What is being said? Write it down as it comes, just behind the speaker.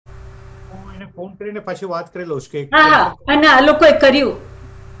એમને ફોન કરીને પાછી વાત કરી લઉં કે હા અને આ લોકોએ કર્યું.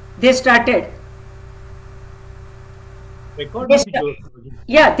 They started. રેકોર્ડ They નથી જોયો.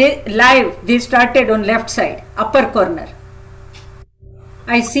 yeah, they live. They started on left side, upper corner.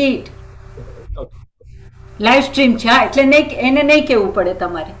 I see it. Live stream છે. હા, એટલે નહીં, એને નહીં કહેવું પડે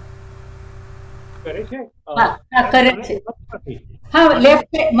તમારે. કરે છે. હા હા કરે છે. હા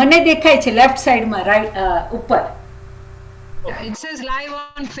લેફ્ટ મને દેખાય છે લેફ્ટ સાઈડમાં રાઈટ ઉપર. It says live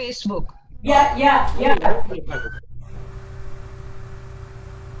on Facebook. Yeah.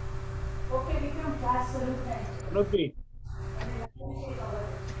 Okay, Vikram, class શરૂ થાય છે. Okay.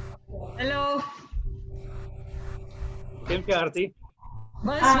 Hello. કેમ છે આરતી?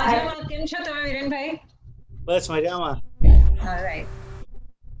 બસ મજામાં. કેમ છો તમે વિરેનભાઈ? બસ મજામાં. All right.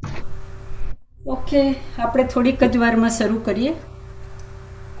 ઓકે, આપણે થોડીક જ વારમાં શરૂ કરીએ.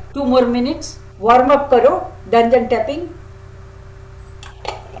 2 more minutes. વોર્મ અપ કરો. ડંજન ટેપિંગ.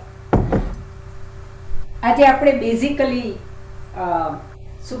 આજે આપણે બેઝિકલી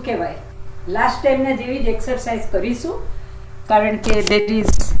શું કહેવાય લાસ્ટ ટાઈમના જેવી જ એક્સરસાઇઝ કરીશું, કારણ કે there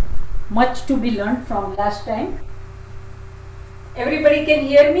is much two B learn from last time. Everybody can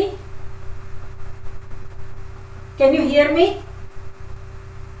here me? Can you hear me?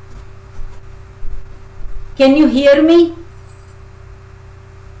 Can you hear મી?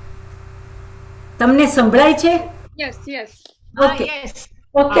 તમને સંભળાય છે? Yes. Okay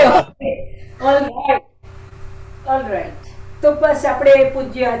okay all right. તો બસ આપણે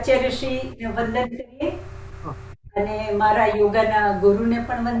પૂજ્ય આચાર્યશ્રીને વંદન કરીએ અને મારા યોગાના ગુરુને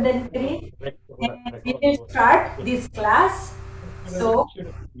પણ વંદન કરીએ. We will start this class. So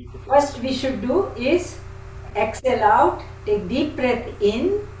first we should do is exhale out, take deep breath in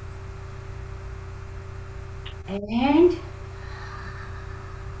and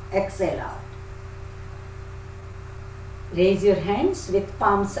exhale out. Raise your hands with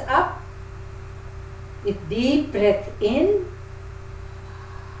palms up, with deep breath in,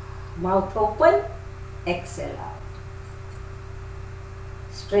 mouth open, exhale out.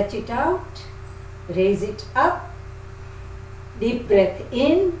 Stretch it out, raise it up, deep breath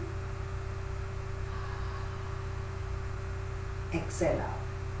in, exhale out,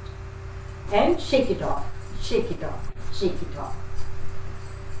 and shake it off, shake it off, shake it off.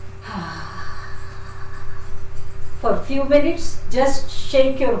 For a few minutes, just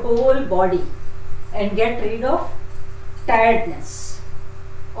shake your whole body and get rid of tiredness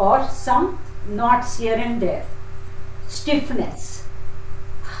or some knots here and there, stiffness.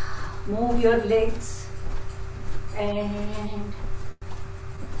 Move your legs and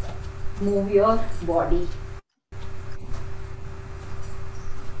move your body.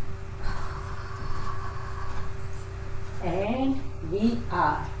 And we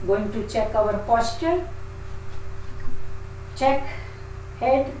are going to check our posture. Check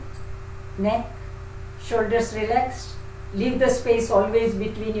head, neck, shoulders relaxed. Leave the space always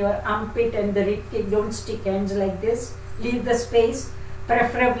between your armpit and the rib cage. Don't stick hands like this. Leave the space.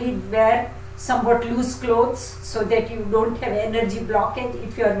 Preferably wear somewhat loose clothes so that you don't have energy blockage.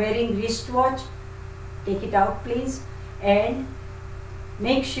 If you are wearing wristwatch, take it out please, and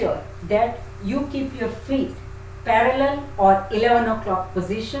make sure that you keep your feet parallel or 11 o'clock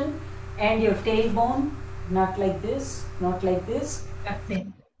position and your tailbone not like this, not like this,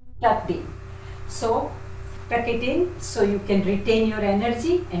 tucked in. So tuck it in so you can retain your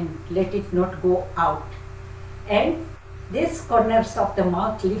energy and let it not go out. And this corners of the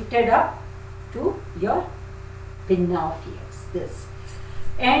mouth lifted up to your pinna of ears, this.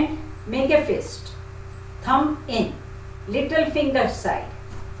 And make a fist, thumb in, little finger side,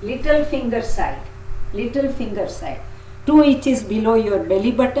 little finger side, little finger side. 2 inches below your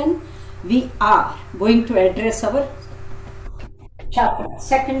belly button. We are going to address our chakra,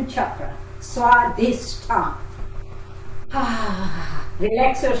 second chakra, Swadhisthana.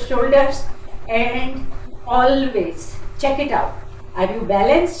 Relax your shoulders and always check it out. Are you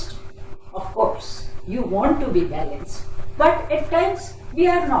balanced? Of course, you want to be balanced, but at times we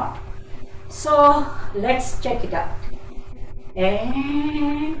are not. So let's check it out.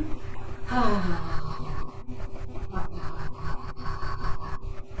 And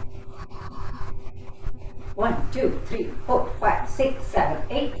 1, 2, 3, 4, 5, 6, 7,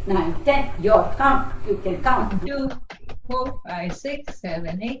 8, 9, 10. Your count. You can count. 2, 4, 5, 6,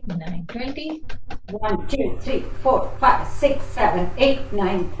 7, 8, 9, 20. 1, 2, 3, 4, 5, 6, 7, 8,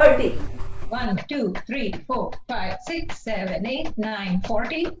 9, 30. 1, 2, 3, 4, 5, 6, 7, 8, 9,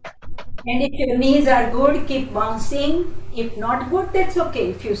 40. And if your knees are good, keep bouncing. If not good, that's okay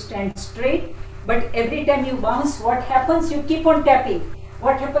if you stand straight. But every time you bounce, what happens? You keep on tapping.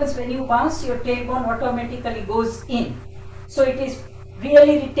 What happens when you bounce? Your tailbone automatically goes in. So it is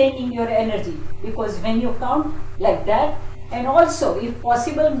really retaining your energy, because when you count like that, and also if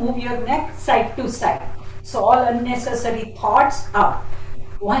possible move your neck side to side, so all unnecessary thoughts out.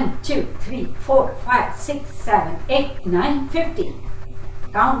 1 2 3 4 5 6 7 8 9 50.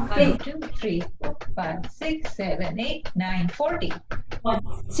 Count 1, please. 2, 3, 4, 5, 6, 7, 8, 9, 40.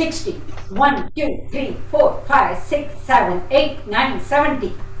 60. 1 2 3 4 5 6 7 8 9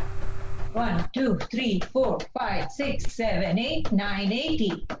 70. 1, 2, 3, 4, 5, 6, 7, 8, 9,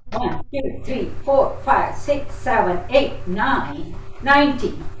 80. 1 2 3 4 5 6 7 8 9 90.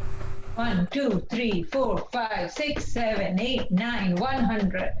 1, 2, 3, 4, 5, 6, 7, 8, 9,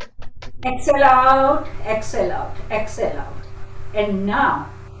 100. Exhale out, exhale out, exhale out. And now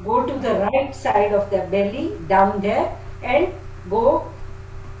go to the right side of the belly, down there, and go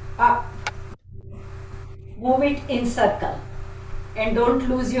up. Move it in circle. And don't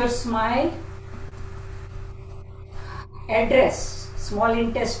lose your smile. Address small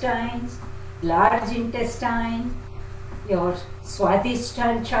intestines, large intestine, your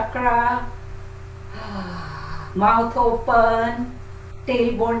Swadhisthana chakra, mouth open,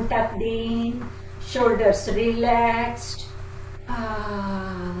 tailbone tucked in, shoulders relaxed.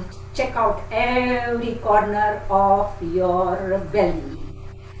 Check out every corner of your belly,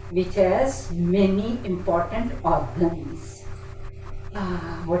 which has many important organs.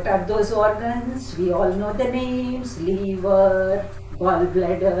 What are those organs? We all know the names: liver,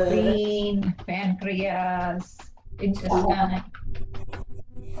 gallbladder, Spleen, pancreas, intestine.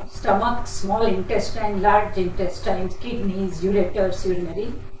 stomach, small intestine, large intestines, kidneys, ureters,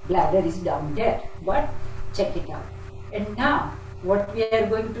 urinary bladder is down there. But check it out. And now, what we are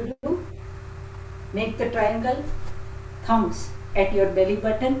going to do? Make the triangle, thumbs at your belly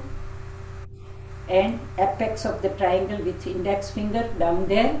button, and apex of the triangle with index finger down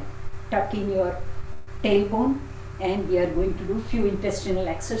there, tuck in your tailbone, and we are going to do few intestinal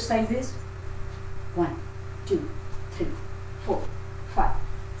exercises. 1 2 3 4 5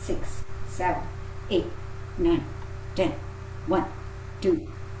 6 7 8 9 10. 1 2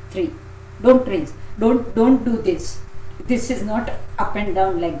 3. Don't raise, don't do this. This is not up and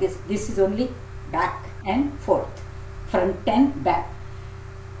down like this. This is only back and forth, front and back.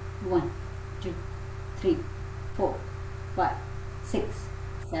 1 2 3 4 5 6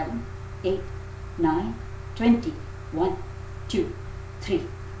 7 8 9 20. 1 2 3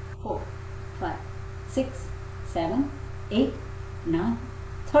 4 5 6 7 8 9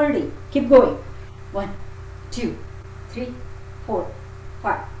 30. Keep going. 1 2 3 4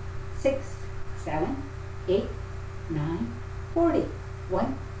 5 6 7 8 9 40.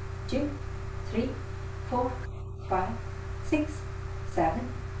 1 2 3 4 5 6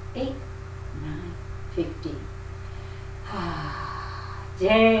 7 8 9 50.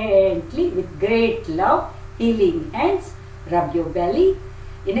 Gently, with great love, healing hands, rub your belly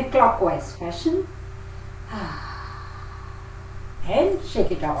in a clockwise fashion. And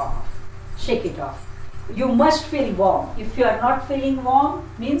shake it off. Shake it off. You must feel warm. If you are not feeling warm,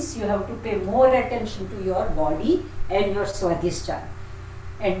 means you have to pay more attention to your body and your Swadhisthana.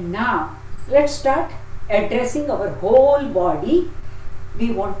 And now, let's start addressing our whole body.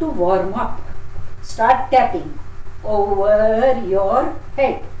 We want to warm up. Start tapping over your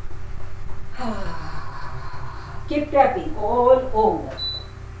head. Keep tapping all over.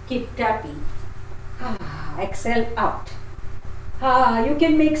 Keep tapping. Exhale out. You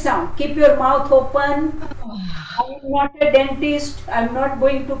can make sound. Keep your mouth open. I am not a dentist. I am not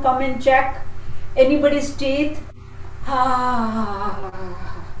going to come and check anybody's teeth.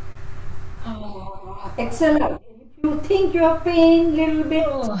 Exhale out. If you think you have pain little bit,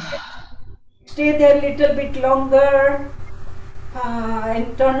 stay there little bit longer.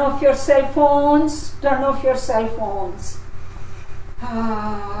 And turn off your cell phones. Turn off your cell phones.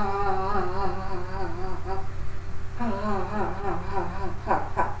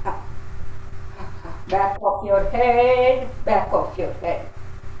 Back of your head, back of your head.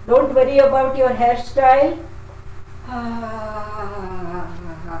 Don't worry about your hairstyle.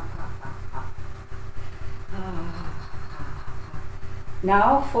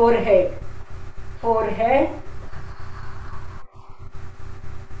 Now forehead, forehead.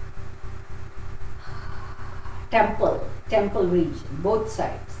 Temple, temple region, both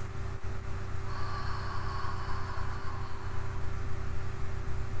sides.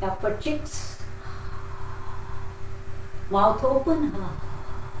 Upper cheeks, mouth open,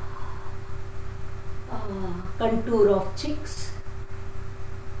 contour of cheeks,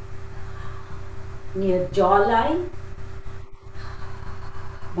 near jawline,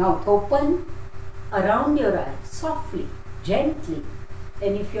 mouth open, around your eyes, softly, gently.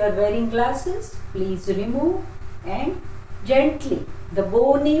 And if you are wearing glasses, please remove and gently the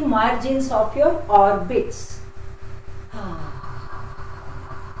bony margins of your orbits.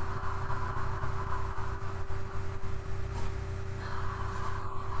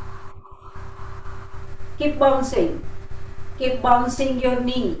 Keep bouncing. Keep bouncing your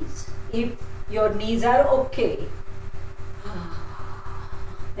knees. If your knees are okay.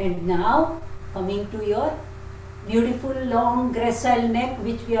 And now coming to your beautiful long gracile neck,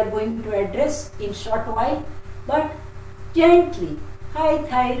 which we are going to address in short while, but gently. Hi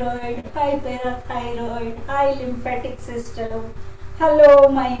thyroid, hi parathyroid, hi lymphatic system, hello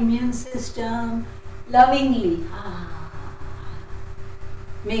my immune system, lovingly.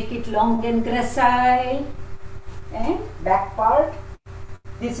 Make it long and gracile. And back part.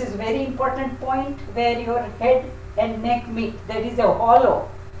 This is very important point where your head and neck meet. There is a hollow.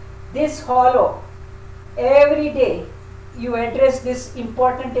 This hollow, every day you address this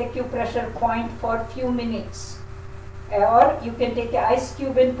important acupressure point for few minutes. Or you can take an ice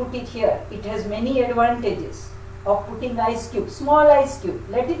cube and put it here. It has many advantages of putting ice cube, small ice cube.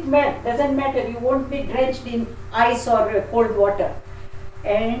 Let it melt, doesn't matter. You won't be drenched in ice or cold water.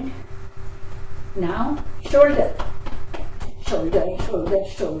 And now shoulder. Shoulder, shoulder,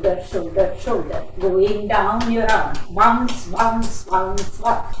 shoulder, shoulder, shoulder. Going down your arm. Bounce, bounce, bounce,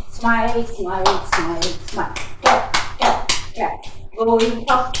 bounce. Smile, smile, smile, smile. Tap, tap, tap. Going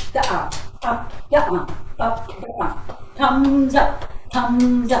up the arm, up the arm, up the arm. Thumbs up,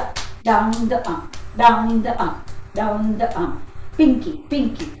 down the arm, down the arm, down the arm. Pinky,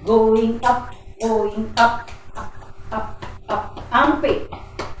 pinky. Going up, up, up, up. Armpit.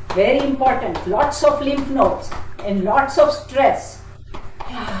 Very important. Lots of lymph nodes and lots of stress.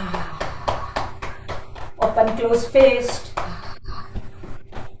 Open, close faced.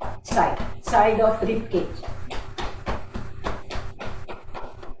 Side of rib cage.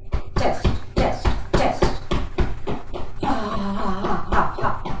 Chest, chest, chest.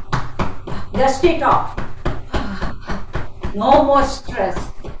 Dust it off. No more stress.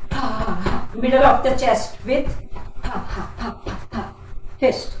 Middle of the chest with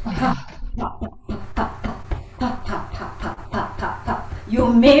fist.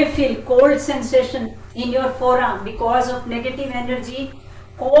 You may feel cold sensation in your forearm because of negative energy,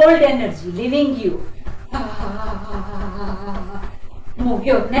 cold energy leaving you. Move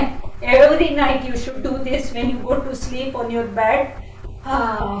your neck. Every night you should do this when you go to sleep on your bed.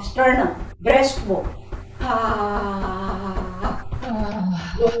 Sternum, breastbone.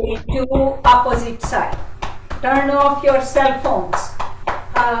 Go to opposite side. Turn off your cell phones.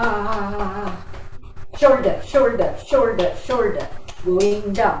 Shoulder, shoulder, shoulder, shoulder.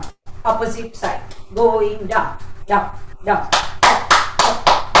 Going down. Opposite side. Going down, down, down.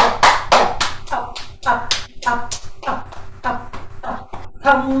 Up, up, up, up, up, up.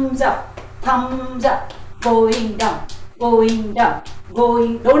 Thumbs up, thumbs up. Going down, going down,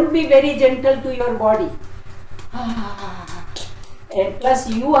 going. Don't be very gentle to your body. And plus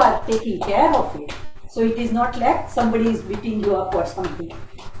you are taking care of it. So it is not like somebody is beating you up or something.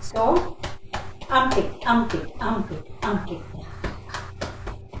 So, armpit, armpit, armpit, armpit.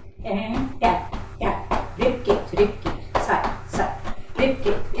 And tap, tap, rib cage, side, side, rib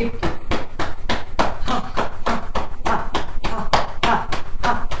cage.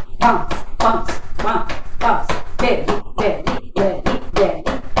 Bounce, bounce, bounce, bounce. Belly, belly, belly, belly.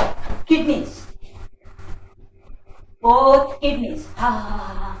 Kidneys. Both kidneys.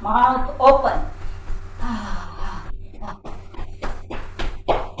 Mouth open.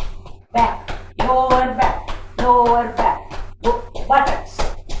 Back, lower back, lower back. Buttocks,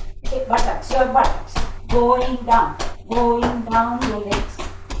 buttocks, your buttocks. Going down your legs.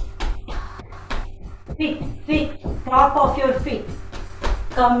 Feet, top of your feet.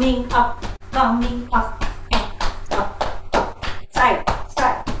 Coming up, up, up. Side,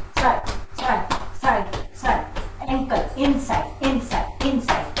 side, side, side, side, side. Ankle, inside, inside,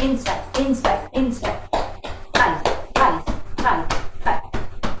 inside, inside, inside, inside. Thighs, thighs, thighs.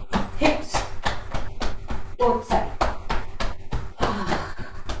 Hips, both sides.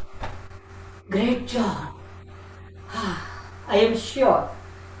 Great job. I am sure.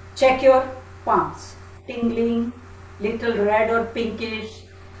 Check your palms. Tingling, little red or pinkish,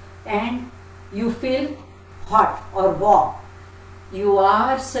 and you feel hot or warm. You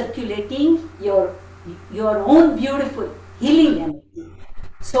are circulating your own beautiful healing energy.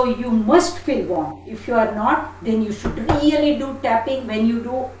 So you must feel warm. If you are not, then you should really do tapping when you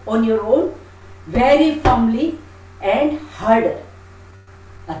do on your own, very firmly and harder.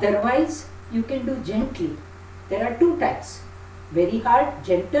 Otherwise, you can do gently. There are two types, very hard,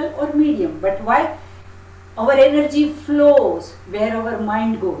 gentle or medium. But why? Our energy flows where our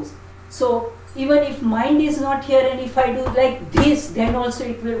mind goes. So Even if mind is not here and if I do like this, then also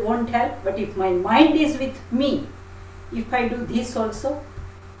it won't help. But if my mind is with me, if I do this also,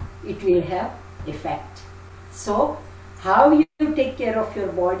 it will have effect. So, how you take care of your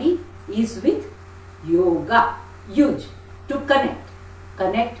body is with yoga. Use to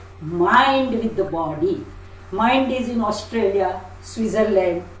connect mind with the body. Mind is in Australia,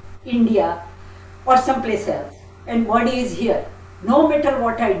 Switzerland, India, or someplace else, and body is here. No matter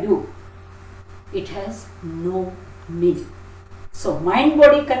what I do, it has no meaning. So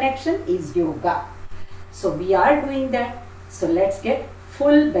mind-body connection is yoga. So we are doing that. So let's get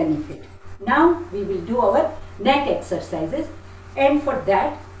full benefit. Now we will do our neck exercises, and for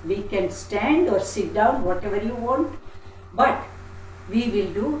that we can stand or sit down, whatever you want, but we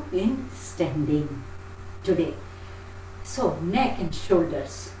will do in standing today. So neck and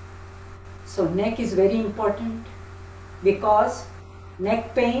shoulders. So neck is very important because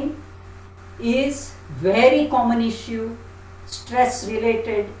neck pain is very common issue, stress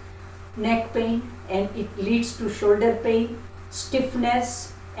related neck pain, and it leads to shoulder pain,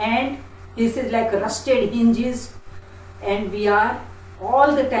 stiffness, and this is like rusted hinges, and we are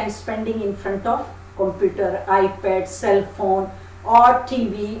all the time spending in front of computer, iPad, cell phone or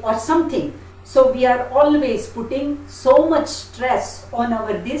TV or something. So we are always putting so much stress on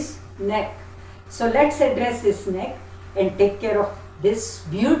our this neck. So let's address this neck and take care of this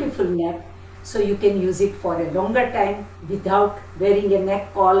beautiful neck, so you can use it for a longer time without wearing a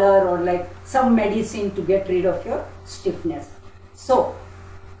neck collar or like some medicine to get rid of your stiffness. So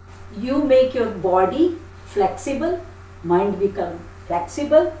you make your body flexible, mind become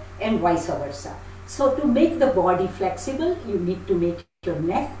flexible, and vice versa. So to make the body flexible, you need to make your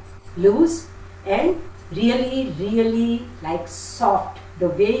neck loose and really like soft, the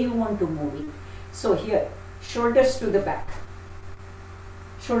way you want to move it. So here, shoulders to the back.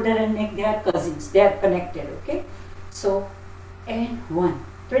 Shoulder and neck, they are cousins, they are connected, okay? So, and 1,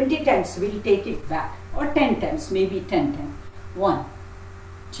 20 times we'll take it back, or 10 times, maybe 10 times. 1,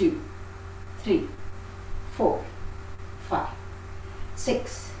 2, 3, 4, 5,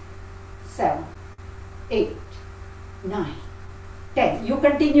 6, 7, 8, 9, 10. You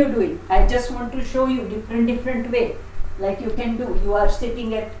continue doing. I just want to show you different way, like you can do. You are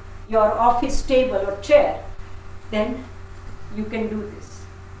sitting at your office table or chair, then you can do this.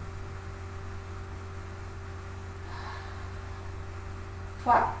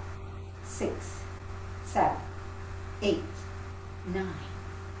 5, 6, 7, 8, 9,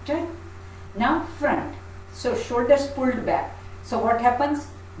 10. Now front. So shoulders pulled back. So what happens?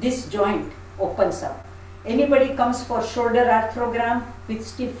 This joint opens up. Anybody comes for shoulder arthrogram with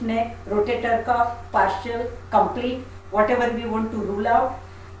stiff neck, rotator cuff, partial, complete, whatever we want to rule out.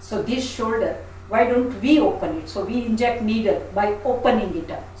 So this shoulder, why don't we open it? So we inject needle by opening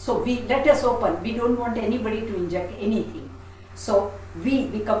it up. So let us open. We don't want anybody to inject anything. So we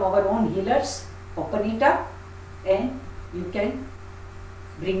become our own healers, open it up, and you can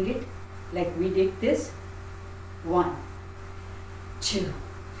bring it like we did this. 1, 2,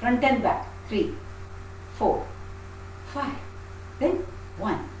 front and back, 3, 4, 5, then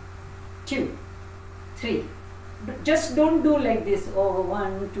 1, 2, 3. Just don't do like this, oh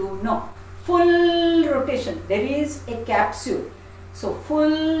 1, 2, no. Full rotation, there is a capsule. So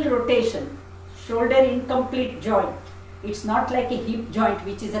full rotation, shoulder incomplete joint. It's not like a hip joint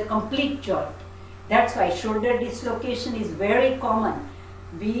which is a complete joint. That's why shoulder dislocation is very common.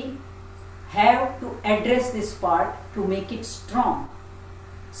 We have to address this part to make it strong.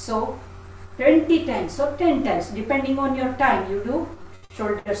 So 20 times or 10 times, depending on your time, you do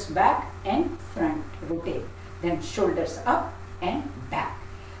shoulders back and front rotate. Then shoulders up and back.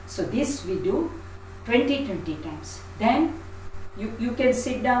 So this we do 20 times. Then you can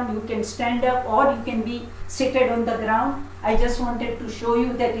sit down, you can stand up, or you can be seated on the ground. I just wanted to show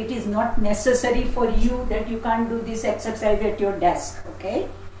you that it is not necessary for you that you can't do this exercise at your desk, okay?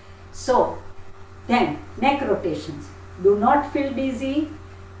 So then neck rotations. Do not feel dizzy,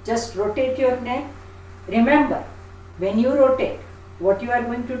 just rotate your neck. Remember, when you rotate, what you are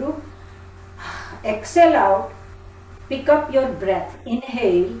going to do? Exhale out, pick up your breath,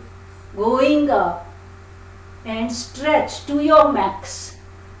 inhale, going up, and stretch to your max.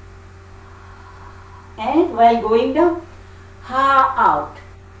 And while going down, ha out.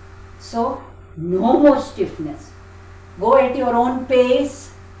 So no more stiffness. Go at your own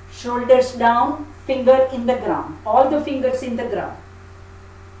pace, shoulders down, finger in the ground, all the fingers in the ground.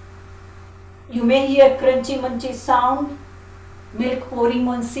 You may hear crunchy munchy sound, milk pouring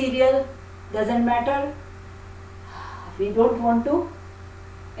on cereal, doesn't matter. We don't want to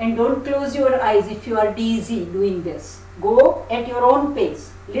And don't close your eyes if you are dizzy doing this. Go at your own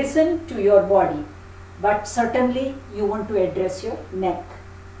pace. Listen to your body. But certainly you want to address your neck.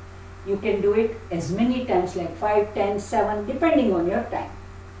 You can do it as many times like 5, 10, 7 depending on your time.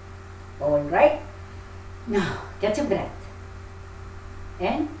 Alright. Now catch a breath.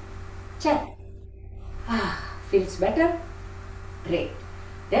 And check. Feels better? Great.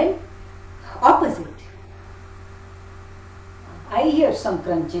 Then opposite. I hear some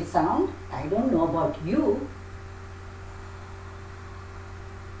crunchy sound. I don't know about you.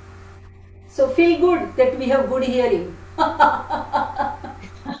 So feel good that we have good hearing.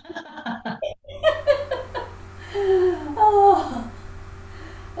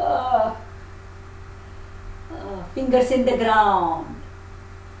 Oh, fingers in the ground,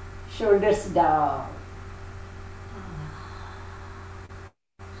 shoulders down.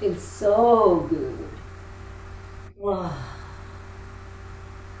 Feels so good. Wow.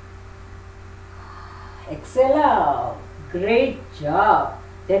 Exhale out. Great job.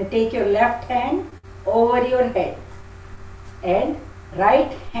 Then take your left hand over your head and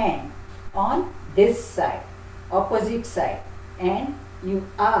right hand on this side, opposite side, and you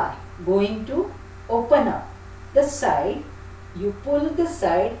are going to open up the side. You pull the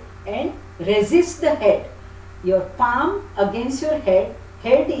side and resist the head. Your palm against your head.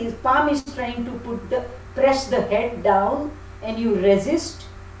 Palm is trying to press the head down, and you resist,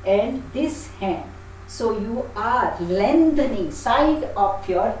 and this hand. So you are lengthening side of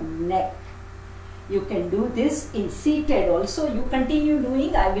your neck. You can do this in seated also. You continue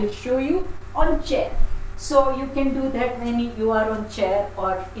doing. I will show you on chair. So you can do that when you are on chair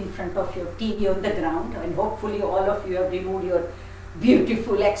or in front of your TV on the ground, and hopefully all of you have removed your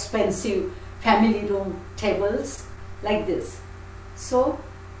beautiful expensive family room tables like this. So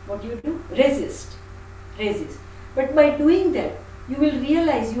what you do? Resist. But by doing that, you will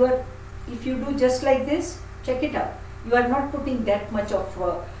realize if you do just like this, check it out, you are not putting that much of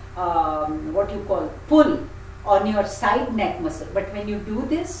what you call pull on your side neck muscle. But when you do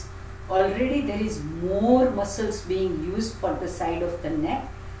this, already there is more muscles being used for the side of the neck.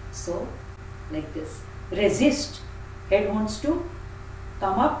 So like this, resist. Head wants to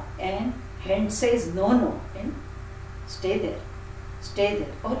come up and hand says no, and stay there.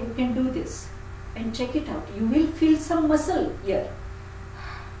 Or you can do this and check it out. You will feel some muscle here.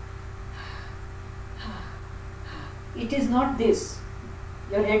 It is not this.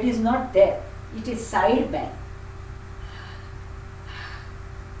 Your head is not there. It is side bend.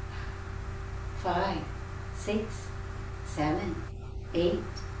 5, 6, 7, 8,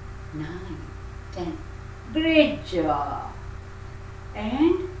 9, 10. Great job.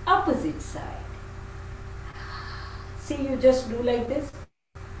 And opposite side. See, you just do like this.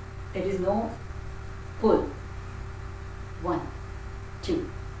 There is no pull. 1, 2,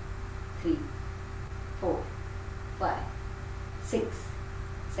 3, 4, 5, 6,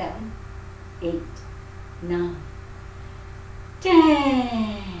 7, 8, 9, 10.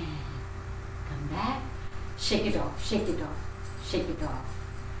 Come back. Shake it off.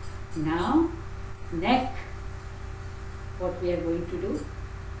 Now, neck. What we are going to do?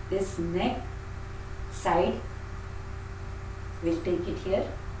 This neck side, we'll take it here,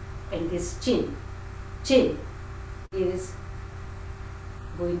 and this chin is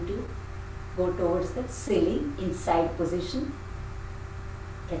going to go towards the ceiling, inside position.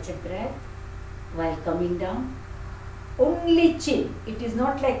 Catch a breath while coming down. Only chin. It is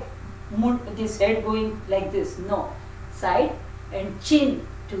not like this head going like this. No. Side and chin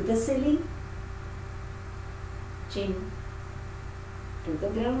to the ceiling. Chin to the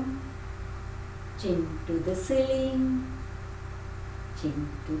ground. Chin to the ceiling. Chin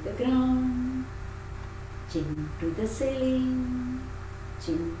to the ground. Chin to the ceiling.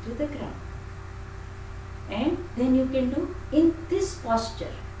 Chin to the ground. And then you can do in this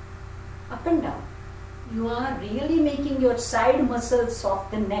posture, up and down. You are really making your side muscles of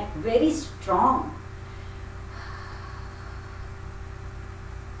the neck very strong.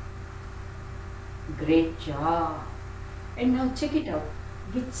 Great job. And now check it out.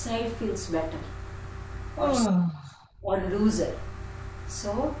 Which side feels better or looser?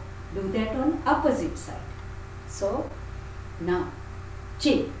 So do that on opposite side. So now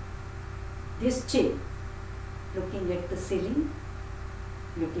chin. This chin. Looking at the ceiling,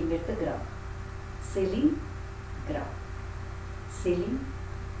 looking at the ground. Ceiling, ground. Ceiling,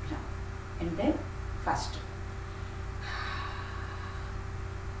 ground. And then faster.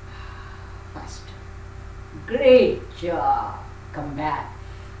 Faster. Great job. Come back.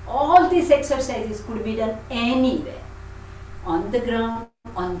 All these exercises could be done anywhere. On the ground,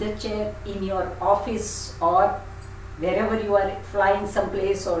 on the chair, in your office, or wherever you are, flying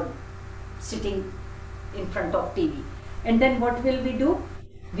someplace or sitting in front of TV. And then what will we do?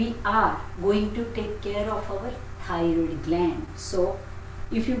 We are going to take care of our thyroid gland. So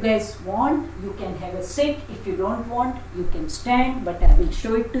if you guys want, you can have a sit. If you don't want, you can stand, but I will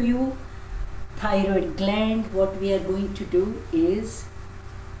show it to you. Thyroid gland, what we are going to do is,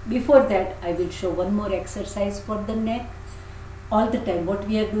 before that I will show one more exercise for the neck. All the time what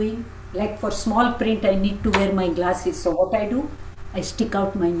we are doing, like for small print I need to wear my glasses, so what I do, I stick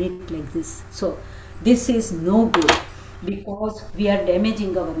out my neck like this. So this is no good because we are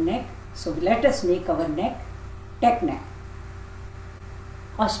damaging our neck. So let us make our neck tech neck,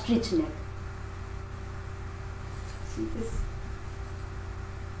 ostrich neck. See this?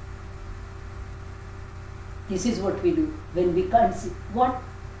 This is what we do when we can't see what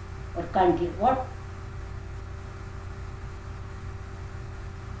or can't hear what.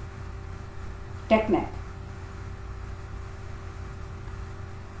 Tech neck.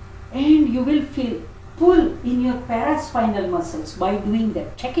 And you will feel pull in your paraspinal muscles by doing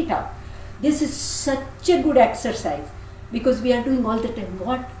that. Check it out. This is such a good exercise because we are doing all the time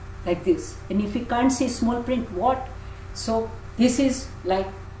what, like this. And if you can't see small print, what? So this is like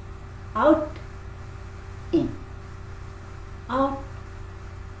out, in, out,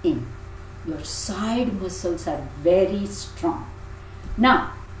 in. Your side muscles are very strong.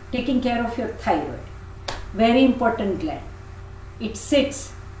 Now, taking care of your thyroid, very important gland. It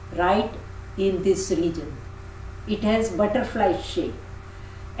sits right in this region. It has butterfly shape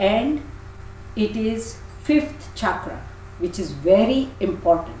and it is 5th chakra, which is very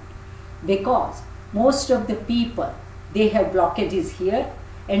important because most of the people, they have blockages here,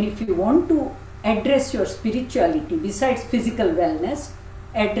 and if you want to address your spirituality besides physical wellness,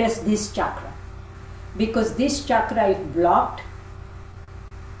 address this chakra, because this chakra if blocked,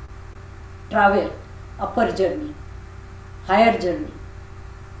 travel, upper journey, higher journey,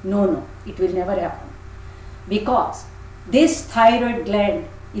 no, it will never happen, because this thyroid gland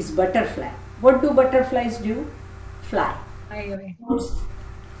is butterfly. What do butterflies do? Fly.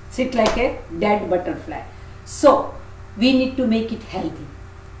 Sit like a dead butterfly. So we need to make it healthy.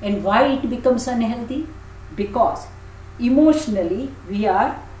 And why it becomes unhealthy? Because emotionally we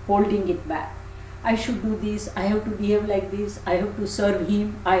are holding it back. I should do this, I have to behave like this, I have to serve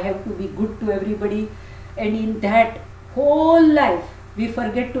him, I have to be good to everybody. And in that whole life, we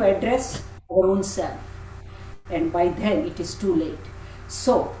forget to address our own self. And by then it is too late.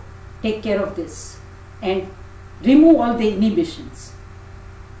 So take care of this and remove all the inhibitions.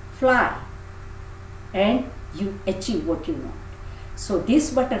 Fly and you achieve what you want. So this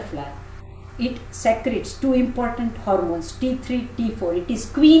butterfly, it secretes 2 important hormones, T3, T4. It is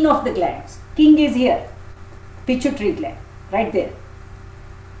queen of the glands. King is here, pituitary gland, right there.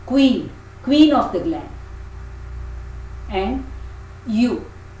 Queen of the gland. And you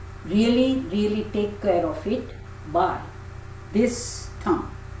really take care of it by this thumb.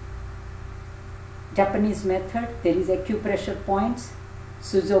 Japanese method, there is acupressure points,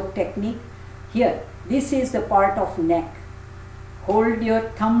 Suzuki technique. Here, this is the part of neck. Hold your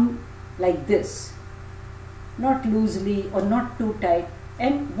thumb like this, not loosely or not too tight,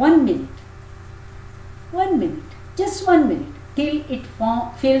 and 1 minute, just 1 minute, till it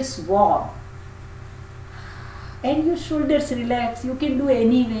feels warm. And your shoulders relax. You can do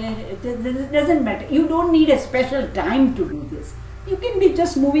anywhere, it doesn't matter. You don't need a special time to do this. You can be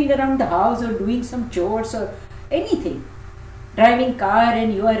just moving around the house or doing some chores or anything. Driving car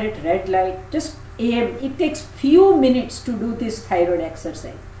and you are at red light, just aim. It takes few minutes to do this thyroid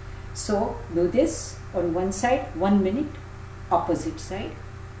exercise. So do this on one side, 1 minute, opposite side.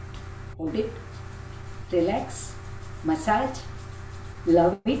 Hold it, relax, massage,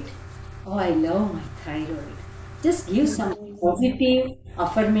 love it. Oh, I love my thyroid. Just give some positive,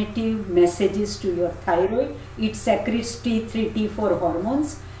 affirmative messages to your thyroid. It secretes T3, T4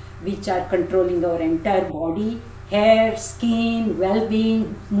 hormones, which are controlling our entire body, hair, skin,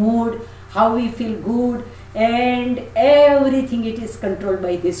 well-being, mood, how we feel good, and everything. It is controlled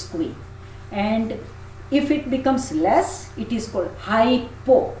by this queen. And if it becomes less, it is called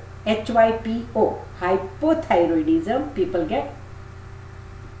hypo, H-Y-P-O, hypothyroidism. People get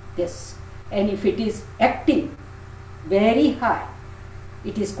this. And if it is active, very high,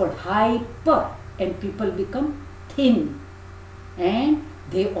 it is called hyper, and people become thin and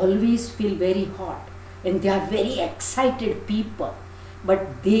they always feel very hot and they are very excited people,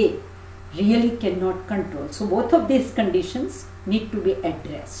 but they really cannot control. So both of these conditions need to be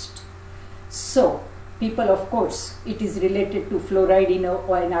addressed. So people, of course, it is related to fluoride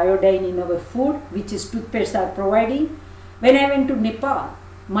and iodine in our food, which is toothpaste are providing. When I went to Nepal,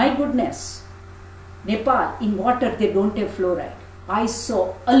 my goodness, Nepal, in water they don't have fluoride. I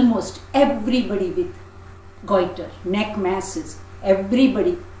saw almost everybody with goiter, neck masses,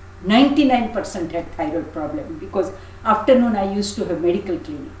 everybody, 99% had thyroid problem, because afternoon I used to have medical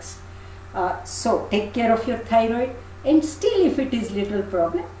clinics. So take care of your thyroid, and still if it is little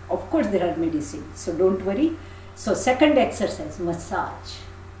problem, of course there are medicines, so don't worry. So second exercise, massage.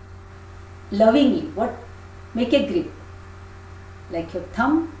 Lovingly, what? Make a grip, like your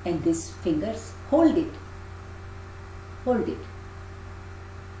thumb and these fingers, hold it, hold it.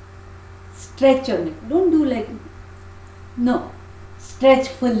 Stretch your neck, don't do like, no, stretch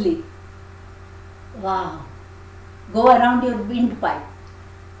fully. Wow. Go around your windpipe.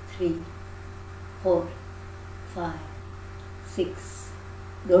 3, 4, 5, 6.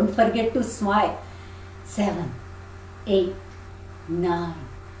 Don't forget to smile. 7, 8, 9,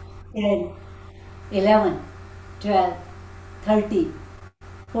 10, 11, 12, 13,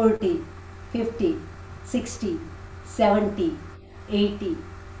 14, 15, 16, 17, 18,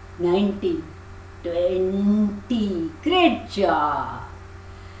 19, 20. Great job.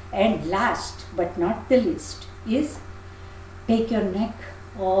 And last but not the least is take your neck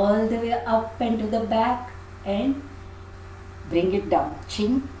all the way up and to the back and bring it down.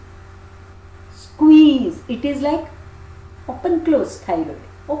 Chin. Squeeze. It is like open, close thyroid.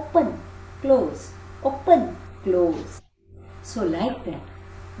 Open, close, open, close. So like that.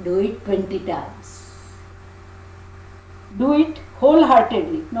 Do it 20 times. Do it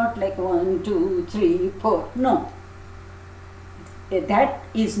wholeheartedly, not like 1, 2, 3, 4. No. That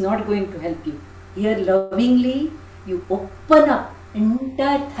is not going to help you. Here lovingly you open up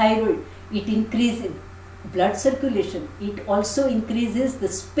entire thyroid. It increases blood circulation. It also increases the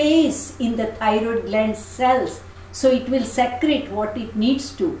space in the thyroid gland cells. So it will secrete what it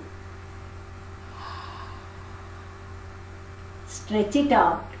needs to. Stretch it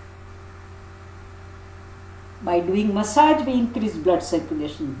out. By doing massage, we increase blood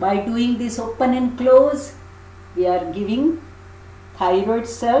circulation. By doing this open and close, we are giving thyroid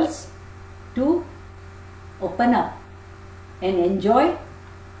cells to open up and enjoy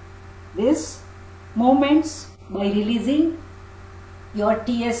these moments by releasing your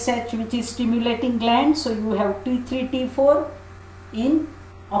TSH, which is stimulating gland. So you have T3, T4 in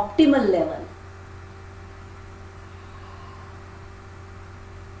optimal level.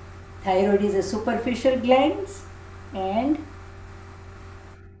 Thyroid is a superficial gland and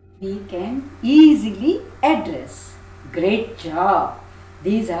we can easily address. Great job.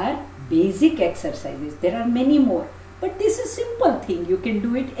 These are basic exercises. There are many more, but this is a simple thing. You can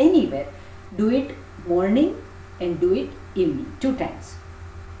do it anywhere. Do it morning and do it evening, 2 times.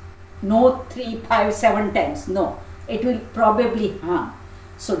 No 3, 5, 7 times. No, it will probably harm.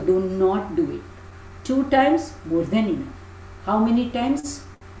 So do not do it. 2 times more than enough. How many times?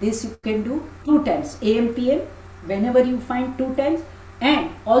 This you can do 2 times, AM, PM, whenever you find 2 times.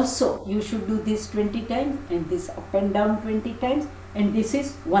 And also you should do this 20 times and this up and down 20 times, and this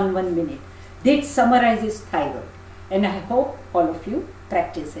is 1 minute. This summarizes thyroid, and I hope all of you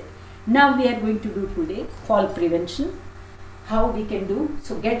practice it. Now we are going to do today fall prevention. How we can do?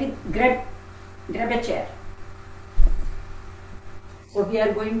 So get it, grab a chair. So we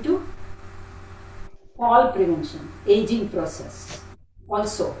are going to fall prevention, aging process.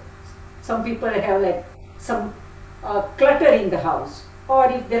 Also, some people have like some clutter in the house,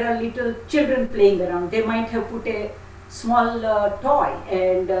 or if there are little children playing around, they might have put a small toy,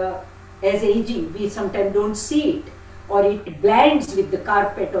 and as aging we sometimes don't see it, or it blends with the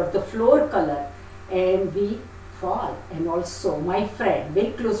carpet or the floor color and we fall. And also my friend,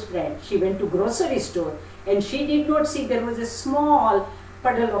 very close friend, she went to grocery store and she did not see there was a small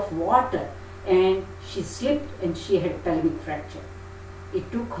puddle of water and she slipped and she had pelvic fracture. It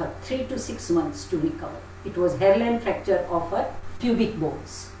took her 3 to 6 months to recover. It was hairline fracture of her pubic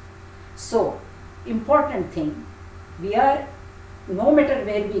bones. So, important thing, we are, no matter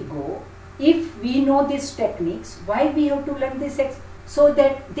where we go, if we know these techniques, why we have to learn this, so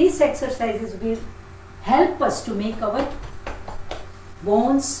that these exercises will help us to make our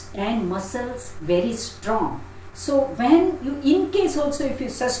bones and muscles very strong. So when you, in case also if you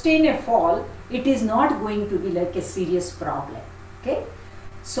sustain a fall, it is not going to be like a serious problem. Okay.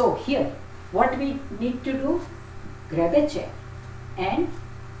 So here, what we need to do, grab a chair and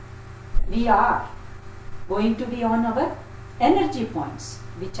we are going to be on our energy points,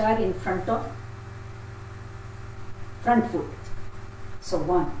 which are in front of front foot. So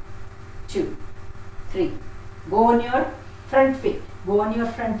 1, 2, 3. Go on your front feet. Go on your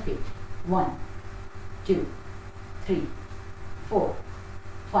front feet. 1, 2, 3, 4,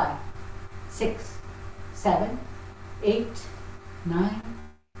 5, 6, 7, 8, 9,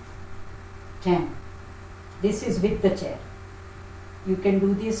 10, This is with the chair. You can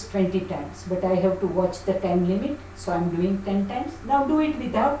do this 20 times, but I have to watch the time limit, so I am doing 10 times. Now do it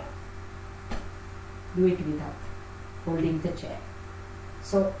without holding the chair.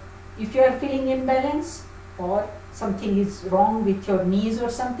 So if you are feeling imbalance or something is wrong with your knees or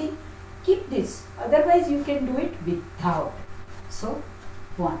something, keep this. Otherwise you can do it without. So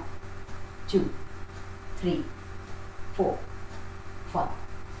 1, 2, 3, 4, 5,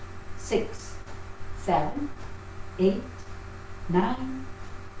 6, 7, 8, 9,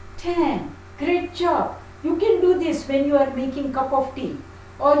 10. Great job. You can do this when you are making cup of tea,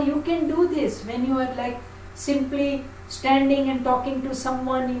 or you can do this when you are like simply standing and talking to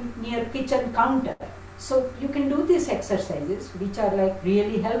someone near kitchen counter. So you can do these exercises which are like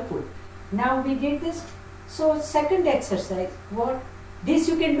really helpful. Now we did this. So second exercise, this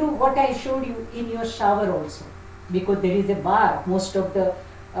you can do what I showed you in your shower also, because there is a bar. Most of the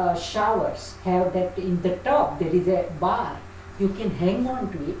showers have that in the top. There is a bar. You can hang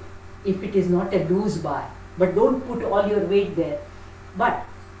on to it if it is not a loose bar, but don't put all your weight there. But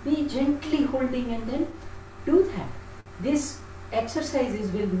be gently holding and then do that. This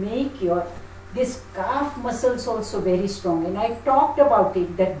exercises will make this calf muscles also very strong. And I talked about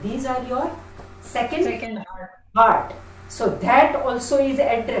it that these are your second heart. So that also is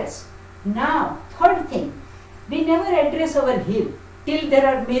addressed. Now third thing, we never address our heel till there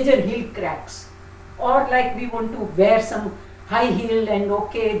are major heel cracks, or like we want to wear some high heel and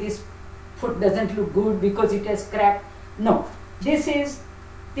okay, this foot doesn't look good because it has cracked. No, this is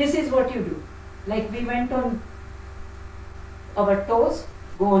what you do. Like we went on our toes,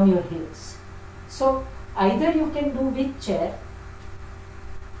 go on your heels. So either you can do with chair,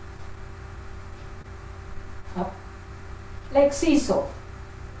 up, like seesaw,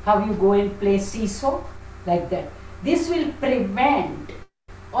 how you go and play seesaw, like that. This will prevent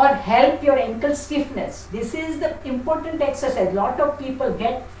or help your ankle stiffness. This is the important exercise. Lot of people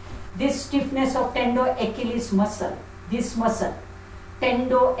get this stiffness of tendo-Achilles muscle, this muscle,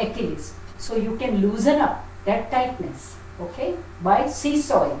 tendo-Achilles. So you can loosen up that tightness, okay, by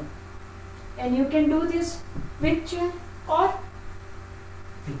seesawing. And you can do this with chair or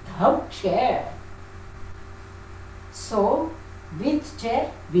without chair. So with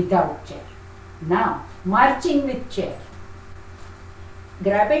chair, without chair. Now marching with chair.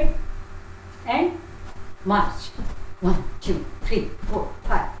 Grab it and march. 1, 2, 3, 4,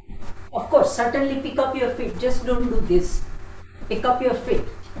 5. Of course, certainly pick up your feet. Just don't do this. Pick up your feet.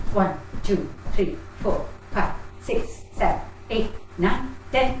 1, 2, 3, 4, 5, 6, 7, 8, 9,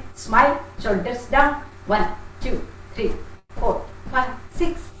 10. Smile, shoulders down. 1, 2, 3, 4, 5,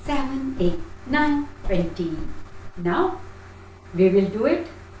 6, 7, 8, 9, 20. Now we will do it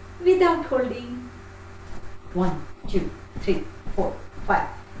without holding. 1, 2, 3, 4, 5.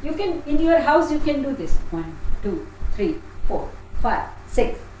 You can, in your house, you can do this. 1, 2, 3, 4, 5,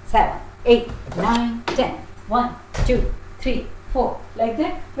 6, 7, 8, 9, 10. 1, 2, 3, 4. Like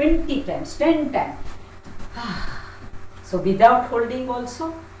that 20 times, 10 times. So without holding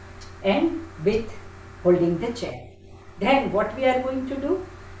also and with holding the chair. Then what we are going to do?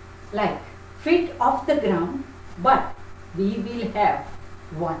 Like feet off the ground, but we will have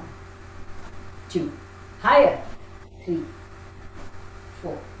 1, 2, higher, 3,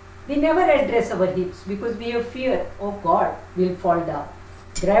 4. We never address our hips because we have fear, oh God, we'll fall down.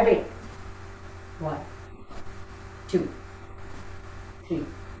 Grab it. 1, 2, 3,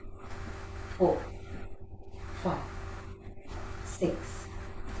 4, 5, 6,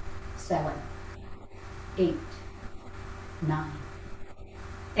 7, 8, 9,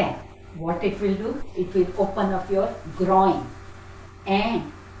 10. What it will do? It will open up your groin.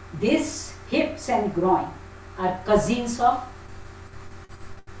 And this hips and groin are cousins of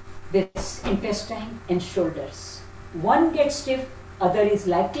this intestine and shoulders. One gets stiff, other is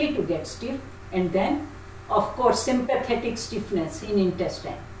likely to get stiff, and then of course sympathetic stiffness in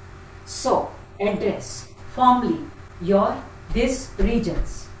intestine. So address firmly these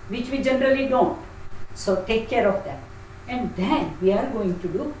regions, which we generally don't. So take care of them. And then we are going to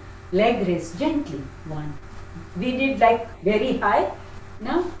do leg raise gently. 1. We did like very high.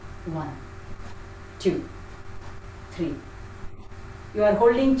 Now 1, 2, 3. You are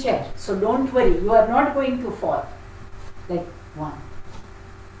holding chair, so don't worry, you are not going to fall. Like 1,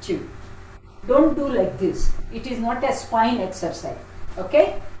 2. Don't do like this. It is not a spine exercise.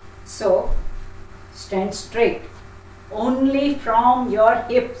 Okay? So stand straight. Only from your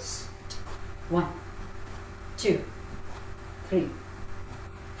hips. 1, 2, 3,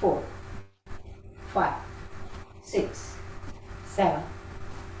 4, 5, 6, 7,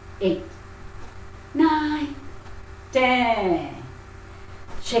 8, 9, 10.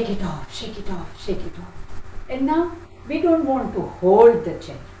 Shake it off, shake it off, shake it off. And now we don't want to hold the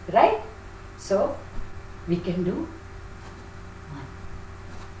chair, right? So we can do one.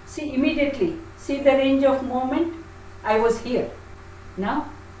 See, immediately, see the range of movement? I was here. Now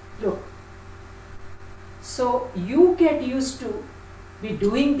look. So you get used to be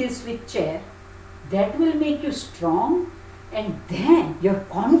doing this with chair. That will make you strong, and then your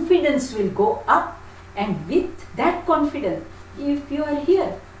confidence will go up. And with that confidence, if you are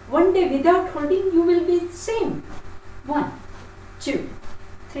here, one day without holding, you will be the same. 1, 2,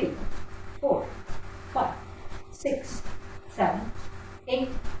 3, 4, 5, 6, 7, 8,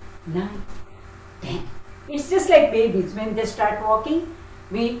 9, 10. It's just like babies. When they start walking,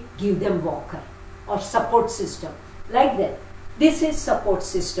 we give them walker or support system. Like that. This is support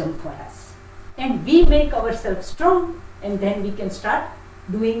system for us. And we make ourselves strong, and then we can start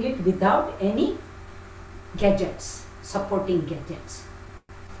doing it without any gadgets, supporting gadgets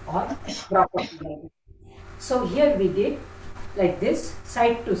or property. So here we did like this,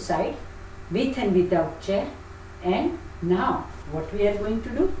 side to side, with and without chair. And now what we are going to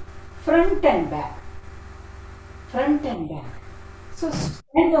do? Front and back. Front and back. So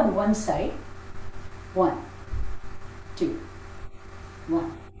stand on one side. 1, 2,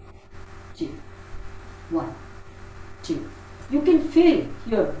 1, 2, 1, 2. You can feel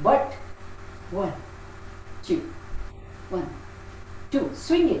your butt. 1, 2, 1, 2.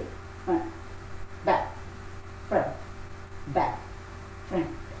 Swing it. Front, back, front, back, front,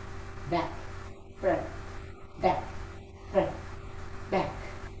 back, front, back, front, back,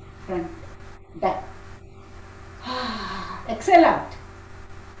 front, back. Exhale out.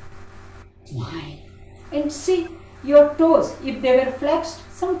 Smile. And see your toes. If they were flexed,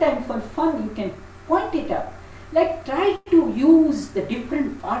 sometime for fun you can point it up. Like, try to use the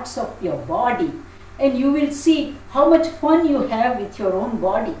different parts of your body, and you will see how much fun you have with your own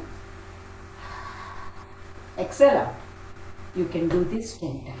body. Exhale out. You can do this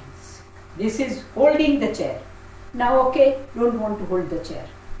 10 times. This is holding the chair. Now, okay, don't want to hold the chair.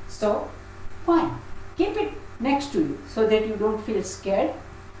 So, fine. Keep it next to you so that you don't feel scared.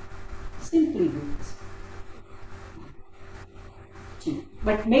 Simply do this.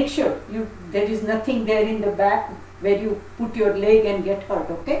 But make sure there is nothing there in the back where you put your leg and get hurt,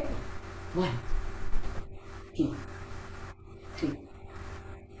 okay? 1, 2, 3,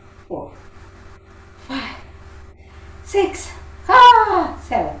 4, 5, 6,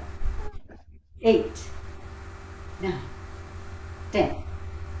 7, 8, 9, 10.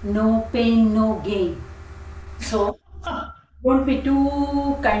 No pain, no gain. So, don't be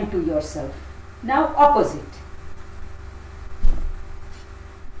too kind to yourself. Now, opposite.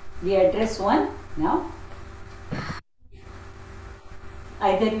 We address one now.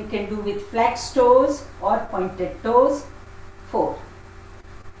 Either you can do with flexed toes or pointed toes. 4,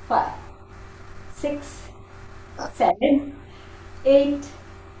 5, 6, 7, 8,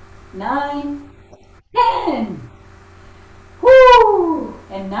 9, 10. Whoo!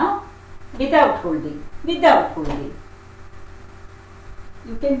 And now without holding. Without holding.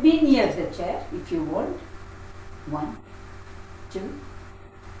 You can be near the chair if you want. 1, 2,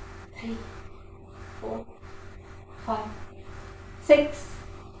 3, 4, 5, 6,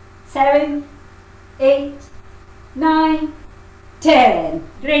 7, 8, 9, 10.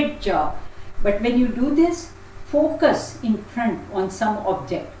 Great job. But when you do this, focus in front on some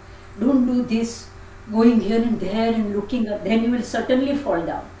object. Don't do this going here and there and looking up. Then you will certainly fall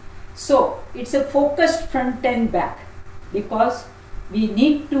down. So it's a focused front and back, because we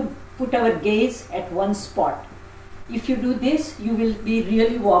need to put our gaze at one spot. If you do this, you will be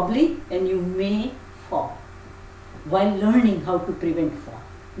really wobbly and you may fall while learning how to prevent fall.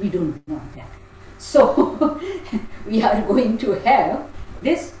 We don't want that. So we are going to have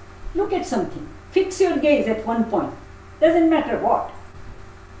this. Look at something. Fix your gaze at one point. Doesn't matter what.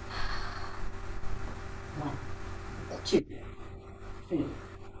 1, 2, 3,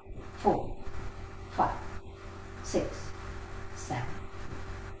 4, 5, 6, 7,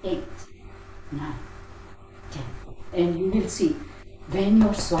 8, 9, 10. And you will see, when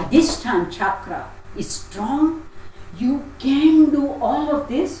your Swadhisthana chakra is strong, you can do all of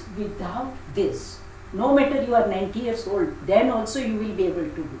this without this. No matter you are 90 years old, then also you will be able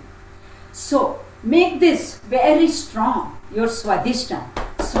to do. So, make this very strong, your Swadhisthana,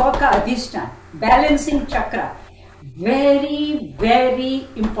 Swaka Adhisthana, balancing chakra. Very, very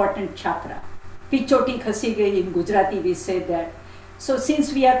important chakra. Pichoti khasi gayi, in Gujarati we say that. So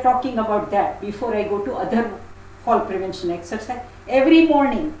since we are talking about that, before I go to other fall prevention exercise, every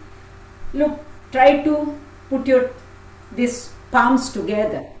morning, look, try to put these palms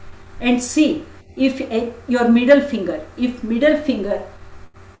together and see if your middle finger, if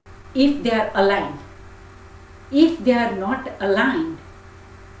they are aligned, If they are not aligned,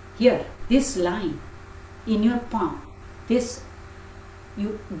 here, this line in your palm, this,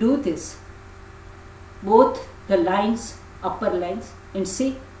 you do this, both the lines, upper lines, and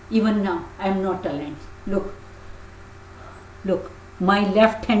see, even now I am not aligned. Look, look, my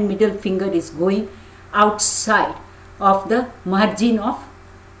left hand middle finger is going outside of the margin of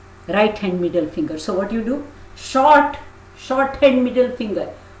right hand middle finger. So what you do? Short hand middle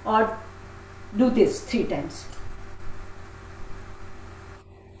finger, or do this 3 times.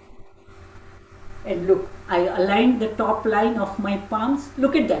 And look, I aligned the top line of my palms.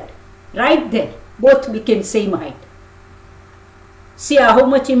 Look at that. Right there, both became same height. See how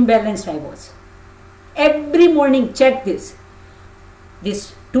much imbalanced I was. Every morning check this.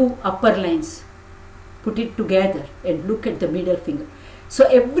 These 2 upper lines. Put it together and look at the middle finger. So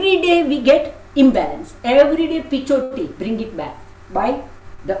every day we get imbalance. Every day pichoti, bring it back by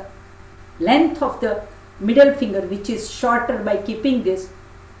the length of the middle finger, which is shorter by keeping this,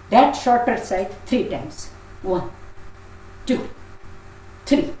 that shorter side 3 times. 1, 2,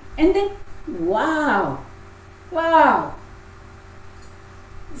 3. And then, wow, wow.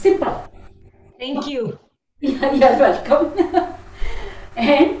 Simple. Thank you. Yeah, you're welcome.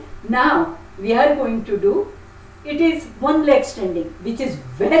 And now we are going to do, it is one leg standing, which is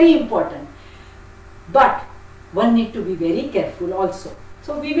very important. But one need to be very careful also.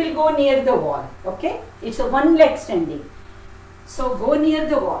 So we will go near the wall, okay? It's a one leg standing. So go near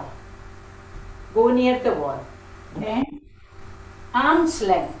the wall. Go near the wall. And arm's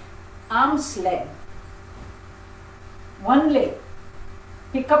length. One leg.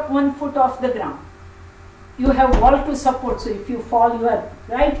 Pick up 1 foot off the ground. You have wall to support, so if you fall, you are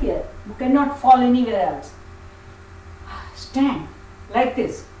right here. You cannot fall anywhere else. Stand like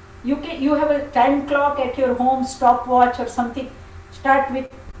this. You have a time clock at your home, stopwatch or something. Start with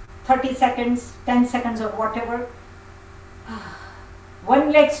 30 seconds, 10 seconds or whatever.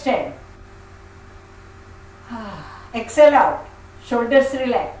 One leg stand. Exhale out. Shoulders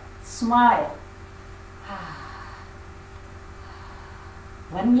relax. Smile.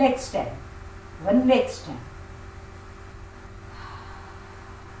 One leg stand. One leg stand.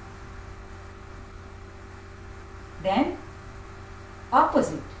 Then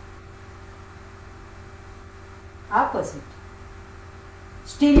opposite. Opposite.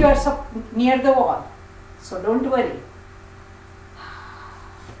 Still you are near the wall, so don't worry.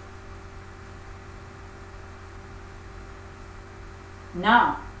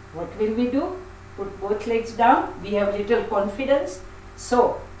 Now, what will we do? Put both legs down. We have little confidence.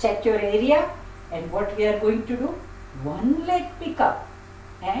 So, check your area, and what we are going to do? One leg pick up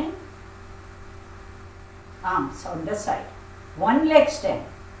and arms on the side. One leg stand.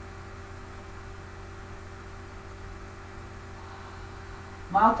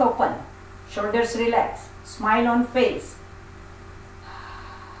 Mouth open, shoulders relax, smile on face.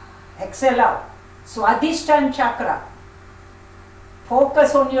 Exhale out. Swadhisthana chakra.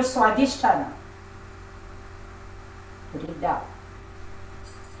 Focus on your Swadhisthana. Put it down.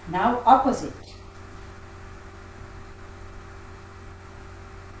 Now opposite.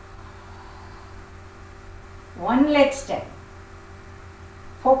 One leg stand.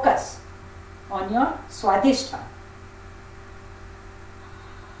 Focus on your Swadhisthana.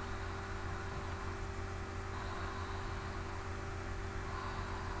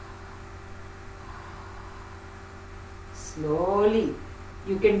 Slowly.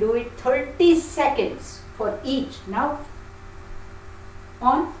 You can do it 30 seconds for each. Now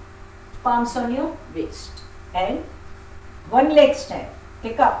on palms on your wrist and one leg stand.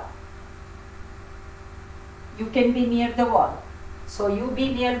 Pick up. You can be near the wall. So you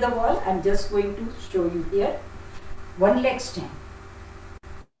be near the wall. I'm just going to show you here. One leg stand.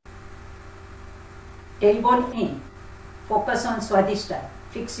 Tailbone in. Focus on Swadhisthana.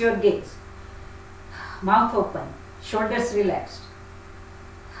 Fix your gaze. Mouth open. Shoulders relaxed.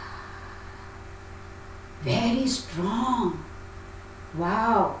 Very strong.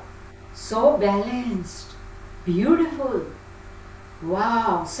 Wow. So balanced. Beautiful.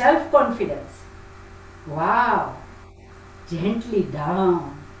 Wow. Self-confidence. Wow. Gently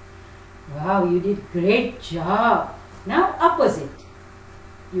down. Wow, you did great job. Now opposite.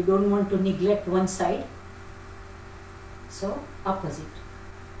 You don't want to neglect one side. So opposite.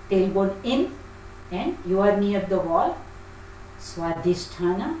 Tailbone in and you are near the wall.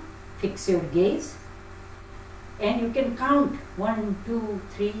 Swadhisthana. Fix your gaze. And you can count 1, 2,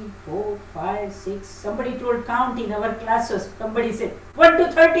 3, 4, 5, 6. Somebody told count in our classes. Somebody said 1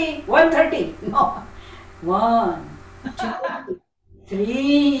 to 30, 130. No. 1, 2,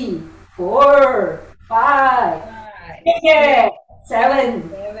 3, 4, 5, 6,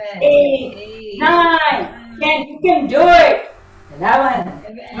 7, 8, 9, You can do it. 11,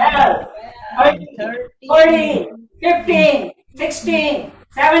 12, 13, 14, 15, 16,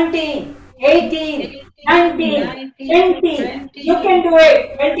 17, 18, 19, 20. You can do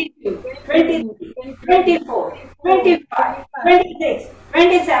it. 22, 23, 24, 25, 26,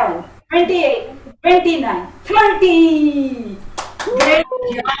 27, 28, 29, 30. Great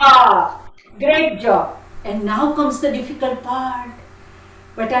job. Great job. And now comes the difficult part.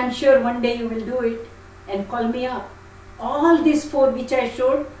 But I'm sure one day you will do it and call me up. All these four which I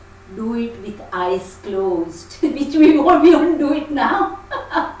showed, do it with eyes closed, which we won't do it now.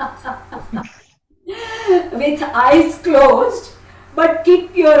 With eyes closed, but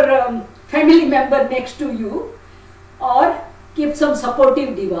keep your family member next to you or keep some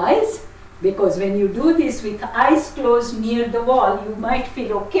supportive device, because when you do this with eyes closed near the wall, you might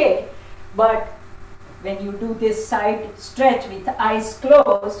feel okay, but when you do this side stretch with eyes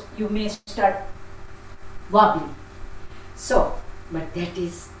closed, you may start wobbling. So, but that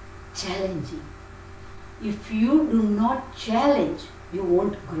is challenging. If you do not challenge, you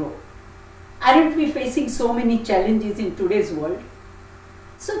won't grow. Aren't we facing so many challenges in today's world?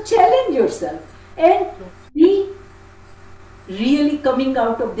 So challenge yourself and be really coming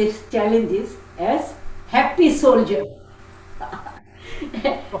out of these challenges as happy soldier.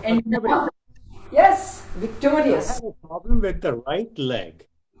 And now, yes, I victorious. have a problem with the right leg.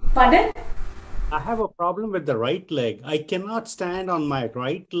 Pardon? I have a problem with the right leg. I cannot stand on my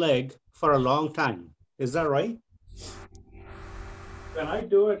right leg for a long time. Is that right? When I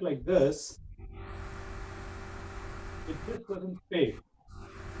do it like this, it just doesn't stay.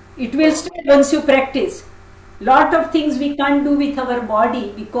 It will stay once you practice. Lot of things we can't do with our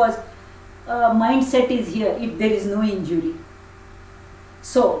body because mindset is here if there is no injury.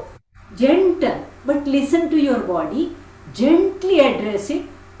 So, gentle, but listen to your body, gently address it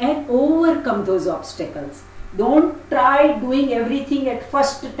and overcome those obstacles. Don't try doing everything at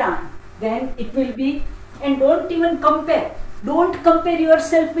first time. Then it will be, and don't even compare. Don't compare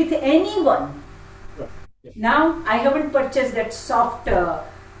yourself with anyone. Right. Yeah. Now, I haven't purchased that soft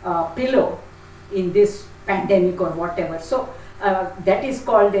pillow in this pandemic or whatever. So, that is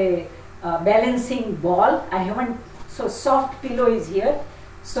called a balancing ball. I haven't, so soft pillow is here.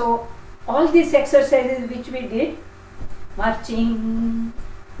 So, all these exercises which we did, marching,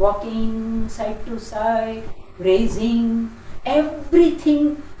 walking side to side, raising,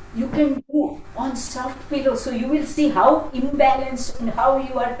 everything you can do on soft pillow. So you will see how imbalanced and how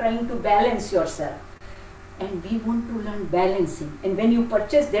you are trying to balance yourself. And we want to learn balancing. And when you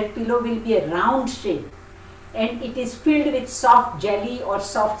purchase, that pillow will be a round shape and it is filled with soft jelly or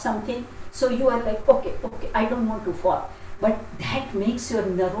soft something. So you are like, okay, I don't want to fall. But that makes your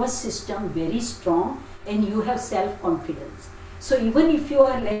nervous system very strong and you have self-confidence. So even if you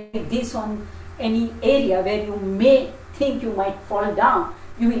are like this on any area where you may think you might fall down,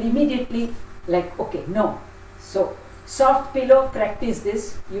 you will immediately like, okay, no. So soft pillow, practice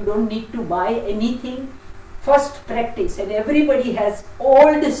this. You don't need to buy anything. First practice, and everybody has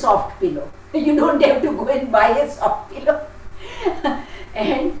old soft pillow. You don't have to go and buy a soft pillow.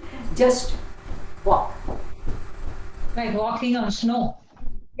 And just walk. Like walking on snow.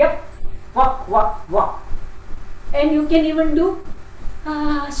 Yep, walk. And you can even do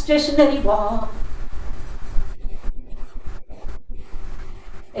stationary walk.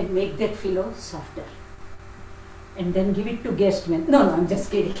 And make that pillow softer. And then give it to guest men. No, I'm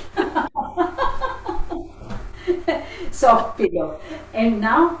just kidding. Soft pillow. And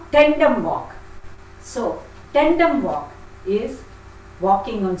now tandem walk. So tandem walk is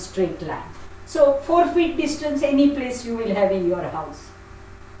walking on straight line. So 4 feet distance any place you will have in your house.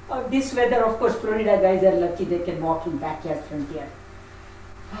 This weather, of course, Florida guys are lucky, they can walk in backyard, front yard.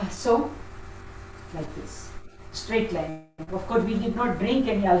 So like this, straight line. Of course, we did not drink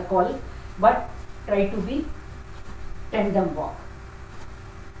any alcohol, but try to be tandem walk.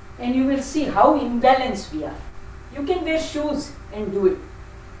 And you will see how imbalanced we are. You can wear shoes and do it.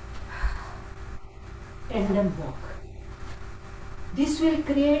 Tandem walk. This will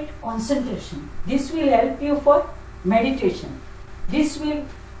create concentration. This will help you for meditation. This will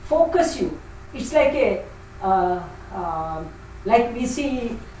focus you. It's like a, like we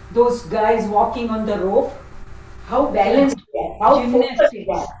see those guys walking on the rope, how balanced they are, how focused they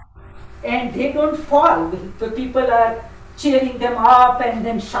are. And they don't fall. The people are cheering them up and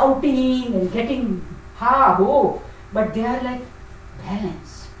then shouting and getting ha-ho. But they are like,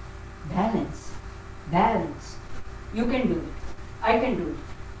 balance. You can do it. I can do it.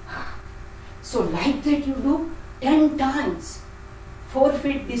 So like that you do 10 times, 4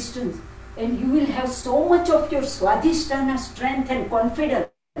 feet distance, and you will have so much of your Swadhisthana strength and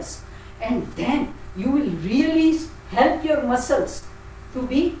confidence And then you will really help your muscles to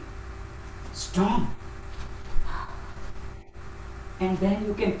be strong. And then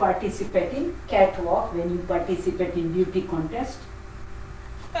you can participate in catwalk when you participate in beauty contest.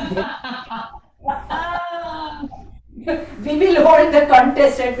 We will hold the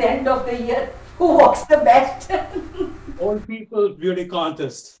contest at the end of the year. Who walks the best? Old people beauty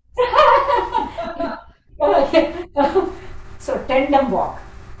contest. Okay. So tandem walk.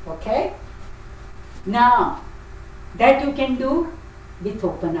 Okay. Now that you can do with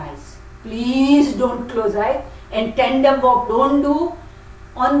open eyes. Please don't close eye. And tandem walk don't do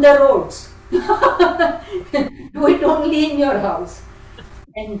on the roads. Do it only in your house.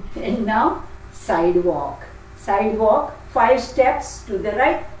 And now sidewalk. Sidewalk, 5 steps to the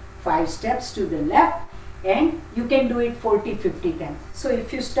right, 5 steps to the left, and you can do it 40-50 times. So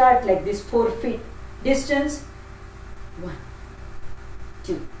if you start like this 4 feet distance, 1,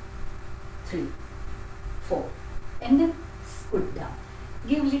 2, 3, 4, and then put down.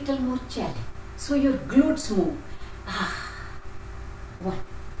 Give little more challenge. So your glutes move. 1,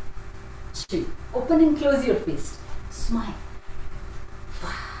 2. Open and close your fist. Smile.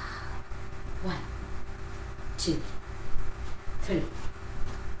 1, 2, 3,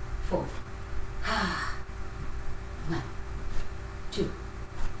 4. 1, 2,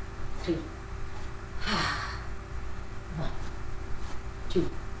 3. 1, 2,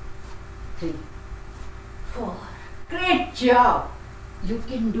 3, 4. Great job. You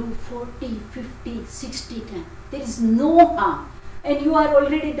can do 40, 50, 60 times. There is no harm. And you are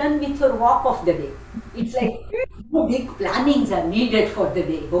already done with your walk of the day. It's like no big plannings are needed for the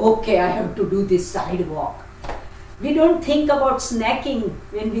day. Okay, I have to do this sidewalk. We don't think about snacking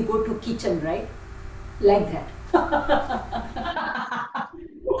when we go to kitchen, right? Like that.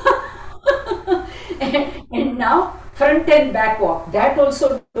 and now front and back walk. That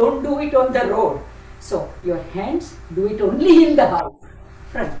also don't do it on the road. So your hands do it only in the house.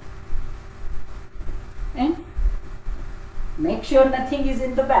 Front. And make sure nothing is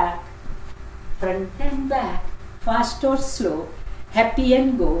in the back. Front and back. Fast or slow. Happy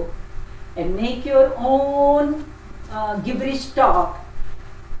and go. And make your own gibberish talk.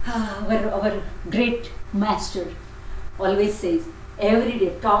 Our great master always says, every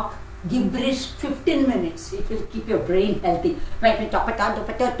day talk gibberish 15 minutes. It will keep your brain healthy.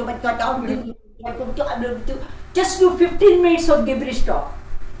 Just do 15 minutes of gibberish talk.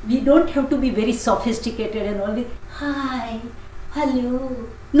 We don't have to be very sophisticated and only hi, hello.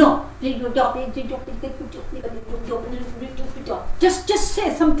 No. Just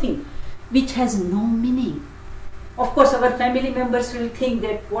say something which has no meaning. Of course, our family members will think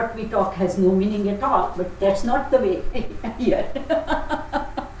that what we talk has no meaning at all, but that's not the way here.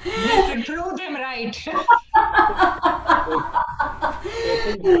 You can prove them right.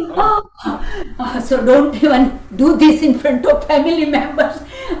 So don't even do this in front of family members.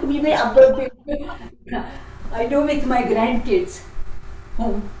 I do with my grandkids,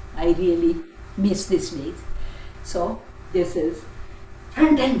 whom I really miss these days. So this is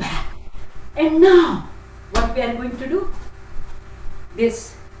front and back. And now what we are going to do?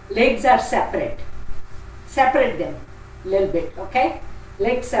 These legs are separate. Separate them a little bit, okay?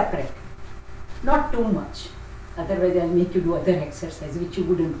 Legs separate. Not too much. Otherwise I'll make you do other exercise which you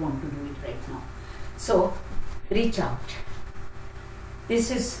wouldn't want to do it right now. So reach out.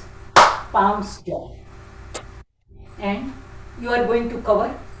 This is palms joint. And you are going to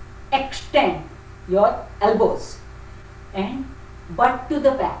cover, extend your elbows and butt to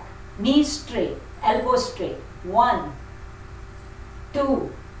the back, knees straight, elbows straight. 1,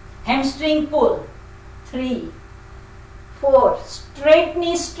 2, hamstring pull. 3, 4, straight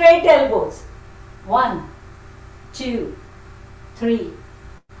knees, straight elbows. 1, 2, 3,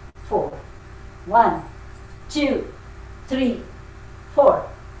 4. 1, 2, 3, 4.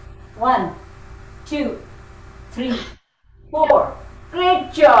 1, 2, 3, 4.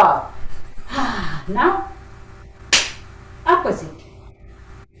 Great job. Now, opposite.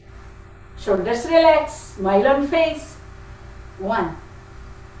 Shoulders relax, smile on face. 1.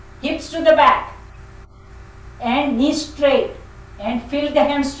 Hips to the back and knees straight and feel the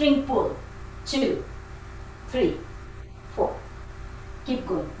hamstring pull. 2, 3, 4. Keep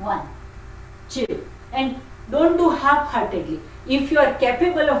going. 1, 2. And don't do half-heartedly. If you are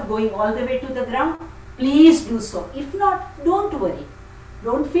capable of going all the way to the ground, please do so. If not, don't worry.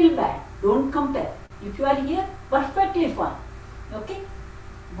 Don't feel bad. Don't compare. If you are here, perfectly fine. Okay?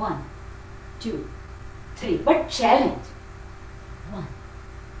 1, 2, 3. But challenge. 1,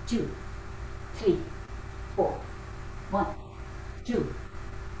 2, 3, 4. 1, 2,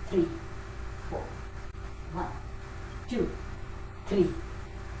 3, 4. 1, 2, 3,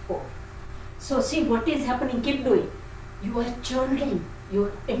 4. So see what is happening, keep doing. You are churning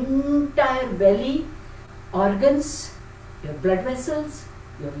your entire belly, organs, your blood vessels,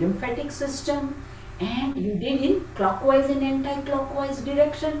 your lymphatic system, and you did in clockwise and anti-clockwise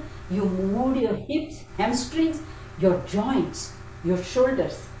direction. You moved your hips, hamstrings, your joints, your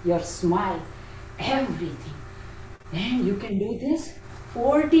shoulders, your smile, everything. And you can do this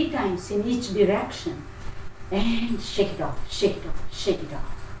 40 times in each direction. And shake it off, shake it off, shake it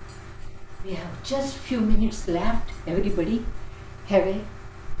off. We have just few minutes left. Everybody have a,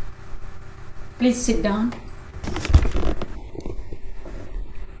 please sit down.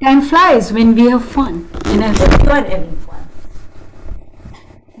 Time flies when we have fun, and I hope you are having fun.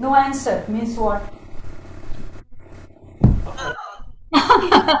 No answer means what?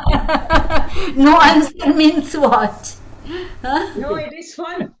 No answer means what? Huh? No, it is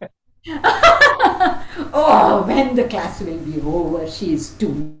fun. Oh, when the class will be over, she is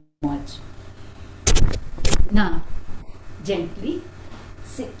too much. Now, gently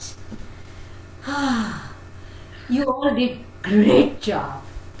sit. You all did great job.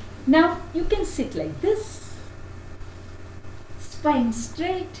 Now you can sit like this. Spine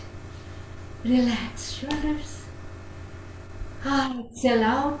straight. Relax shoulders. Exhale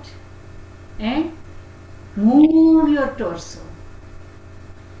out and move your torso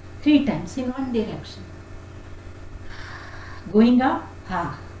 3 times in one direction. Going up,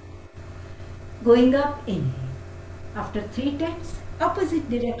 going up, inhale. After 3 times, opposite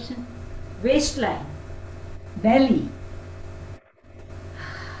direction. Waistline, belly,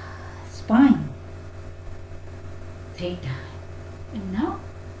 spine. 3 times. And now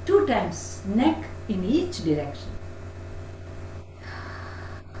 2 times, neck in each direction.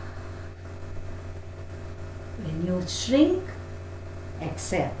 When you shrink,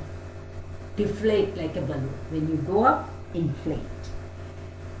 exhale. Deflate like a balloon. When you go up, inflate.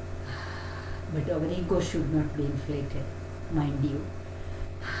 But our ego should not be inflated, mind you.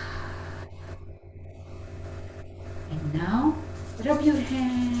 And now, rub your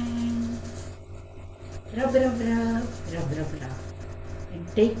hands. Rub, rub, rub, rub, rub, rub. And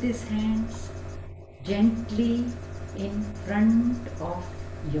take these hands gently in front of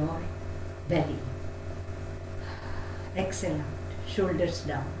your belly. Exhale out, shoulders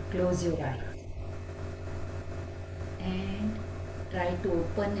down, close your eyes. And try to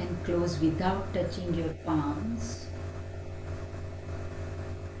open and close without touching your palms.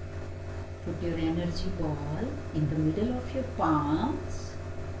 Put your energy ball in the middle of your palms.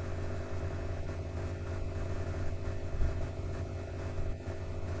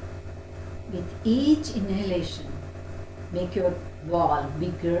 With each inhalation, make your ball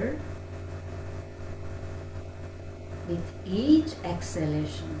bigger. With each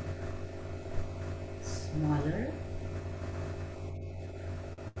exhalation, smaller.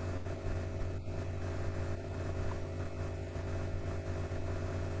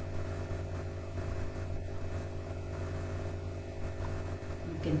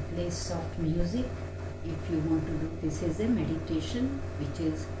 You can play soft music if you want to do. This is a meditation, which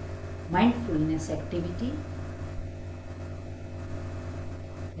is mindfulness activity.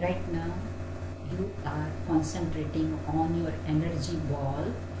 Right now, you are concentrating on your energy ball,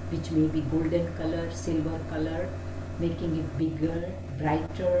 which may be golden color, silver color, making it bigger,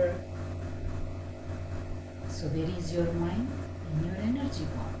 brighter. So where is your mind? In your energy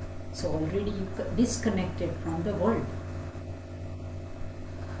ball. So already you disconnected from the world.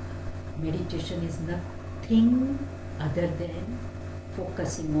 Meditation is nothing other than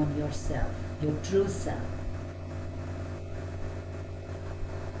focusing on yourself, your true self.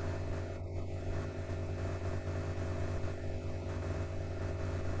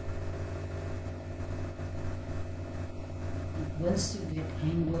 Once you get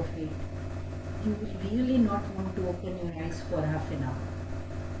hang of it, you will really not want to open your eyes for half an hour.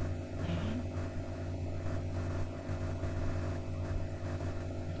 And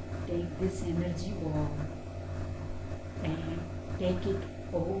take this energy ball and take it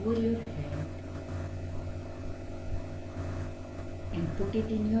over your head and put it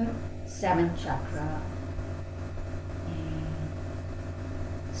in your 7th chakra and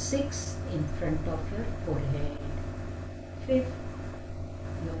 6th in front of your forehead. 5th,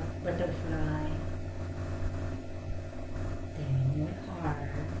 your butterfly, then your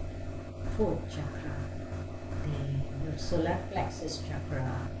heart, 4th chakra, then your solar plexus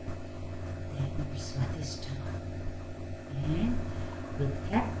chakra, then your swadhisthana. And with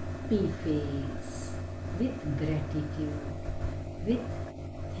happy face, with gratitude, with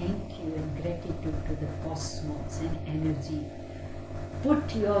thank you and gratitude to the cosmos and energy,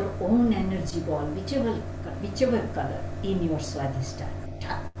 put your own energy ball, whichever color, in your swadhisthana.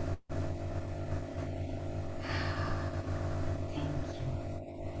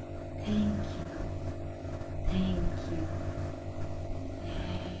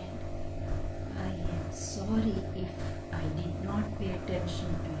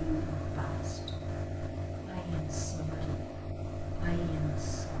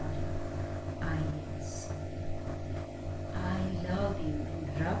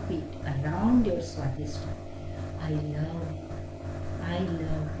 Swadhistham. I love you. I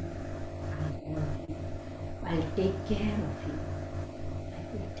love you. I love you. I'll take care of you. I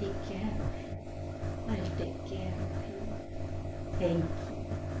will take care of you. I'll take care of you. Thank you.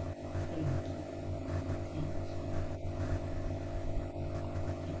 Thank you. Thank you.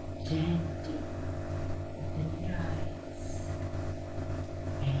 Gently open your eyes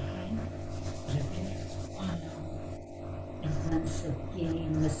and reflect on. And once again,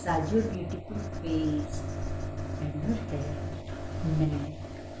 massage your beautiful face and your head, neck,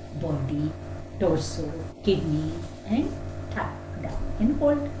 body, torso, kidney, and tap down and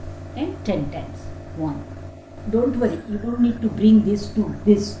hold and 10 times. 1. Don't worry, you don't need to bring this to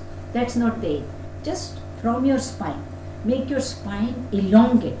this. That's not the aim. Just from your spine, make your spine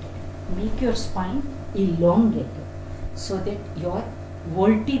elongated. Make your spine elongated so that your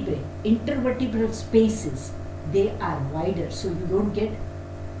vertebrae, intervertebral spaces, they are wider, so you don't get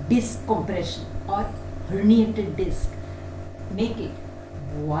disc compression or herniated disc. Make it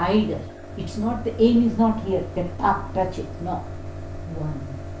wider. It's not, the aim is not here, then up, touch it. No. 1,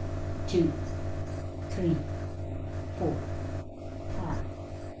 2, 3, 4,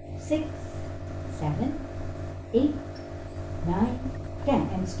 5, 6, 7, 8, 9, 10.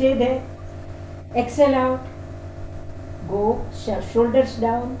 And stay there. Exhale out. Go shoulders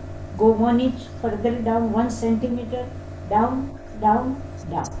down. Go 1 inch further down, 1 centimeter. Down, down,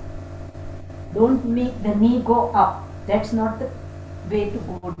 down. Don't make the knee go up. That's not the way to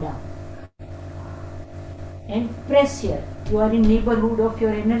go down. And press here. You are in neighborhood of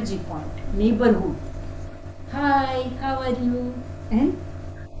your energy point. Neighborhood. Hi, how are you? And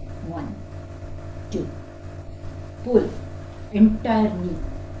 1, 2. Pull. Entire knee,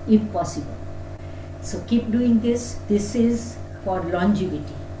 if possible. So keep doing this. This is for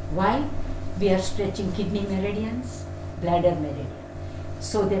longevity. Why? We are stretching kidney meridians, bladder meridian.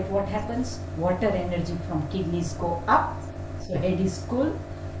 So that what happens? Water energy from kidneys go up. So head is cool.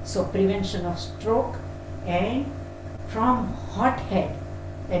 So prevention of stroke. And from hot head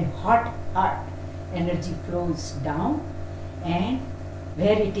and hot heart, energy flows down and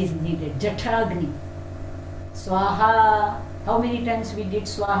where it is needed. Jatragni. Swaha. How many times we did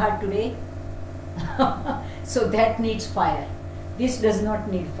Swaha today? So that needs fire. This does not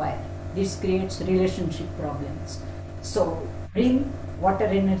need fire. This creates relationship problems. So bring water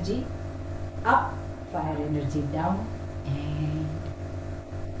energy up, fire energy down, and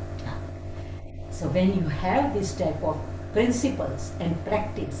up. So when you have this type of principles and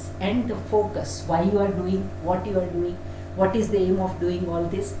practice and the focus, why you are doing, what you are doing, what is the aim of doing all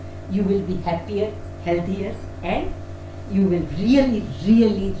this, you will be happier, healthier, and you will really,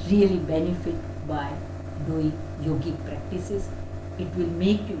 really, really benefit by doing yogic practices. It will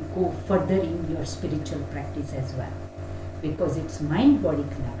make you go further in your spiritual practice as well, because it's mind-body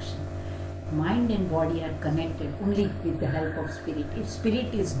connection. Mind and body are connected only with the help of spirit. If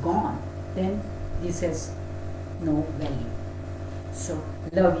spirit is gone, then this has no value. So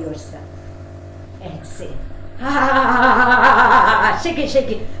love yourself. Exhale. Ah, shake it,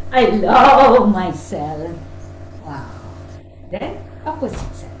 shake it. I love myself. Wow. Then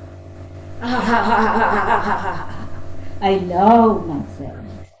opposite side. I love myself.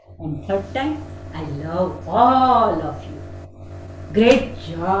 And third time, I love all of you. Great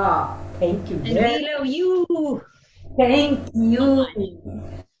job. Thank you. And we love you. Thank you.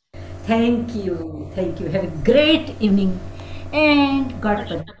 Thank you. Thank you. Have a great evening. And God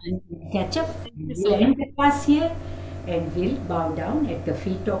willing, we'll catch up. We'll end the class here and we'll bow down at the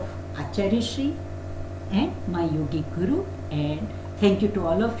feet of Acharya Shri and my yogi guru. And thank you to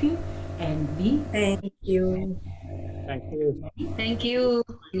all of you. And we Thank you. Thank you. Thank you.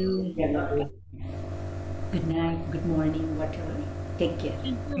 good night, good morning, whatever. Take care.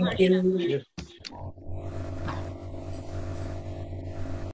 Thank you. Thank you.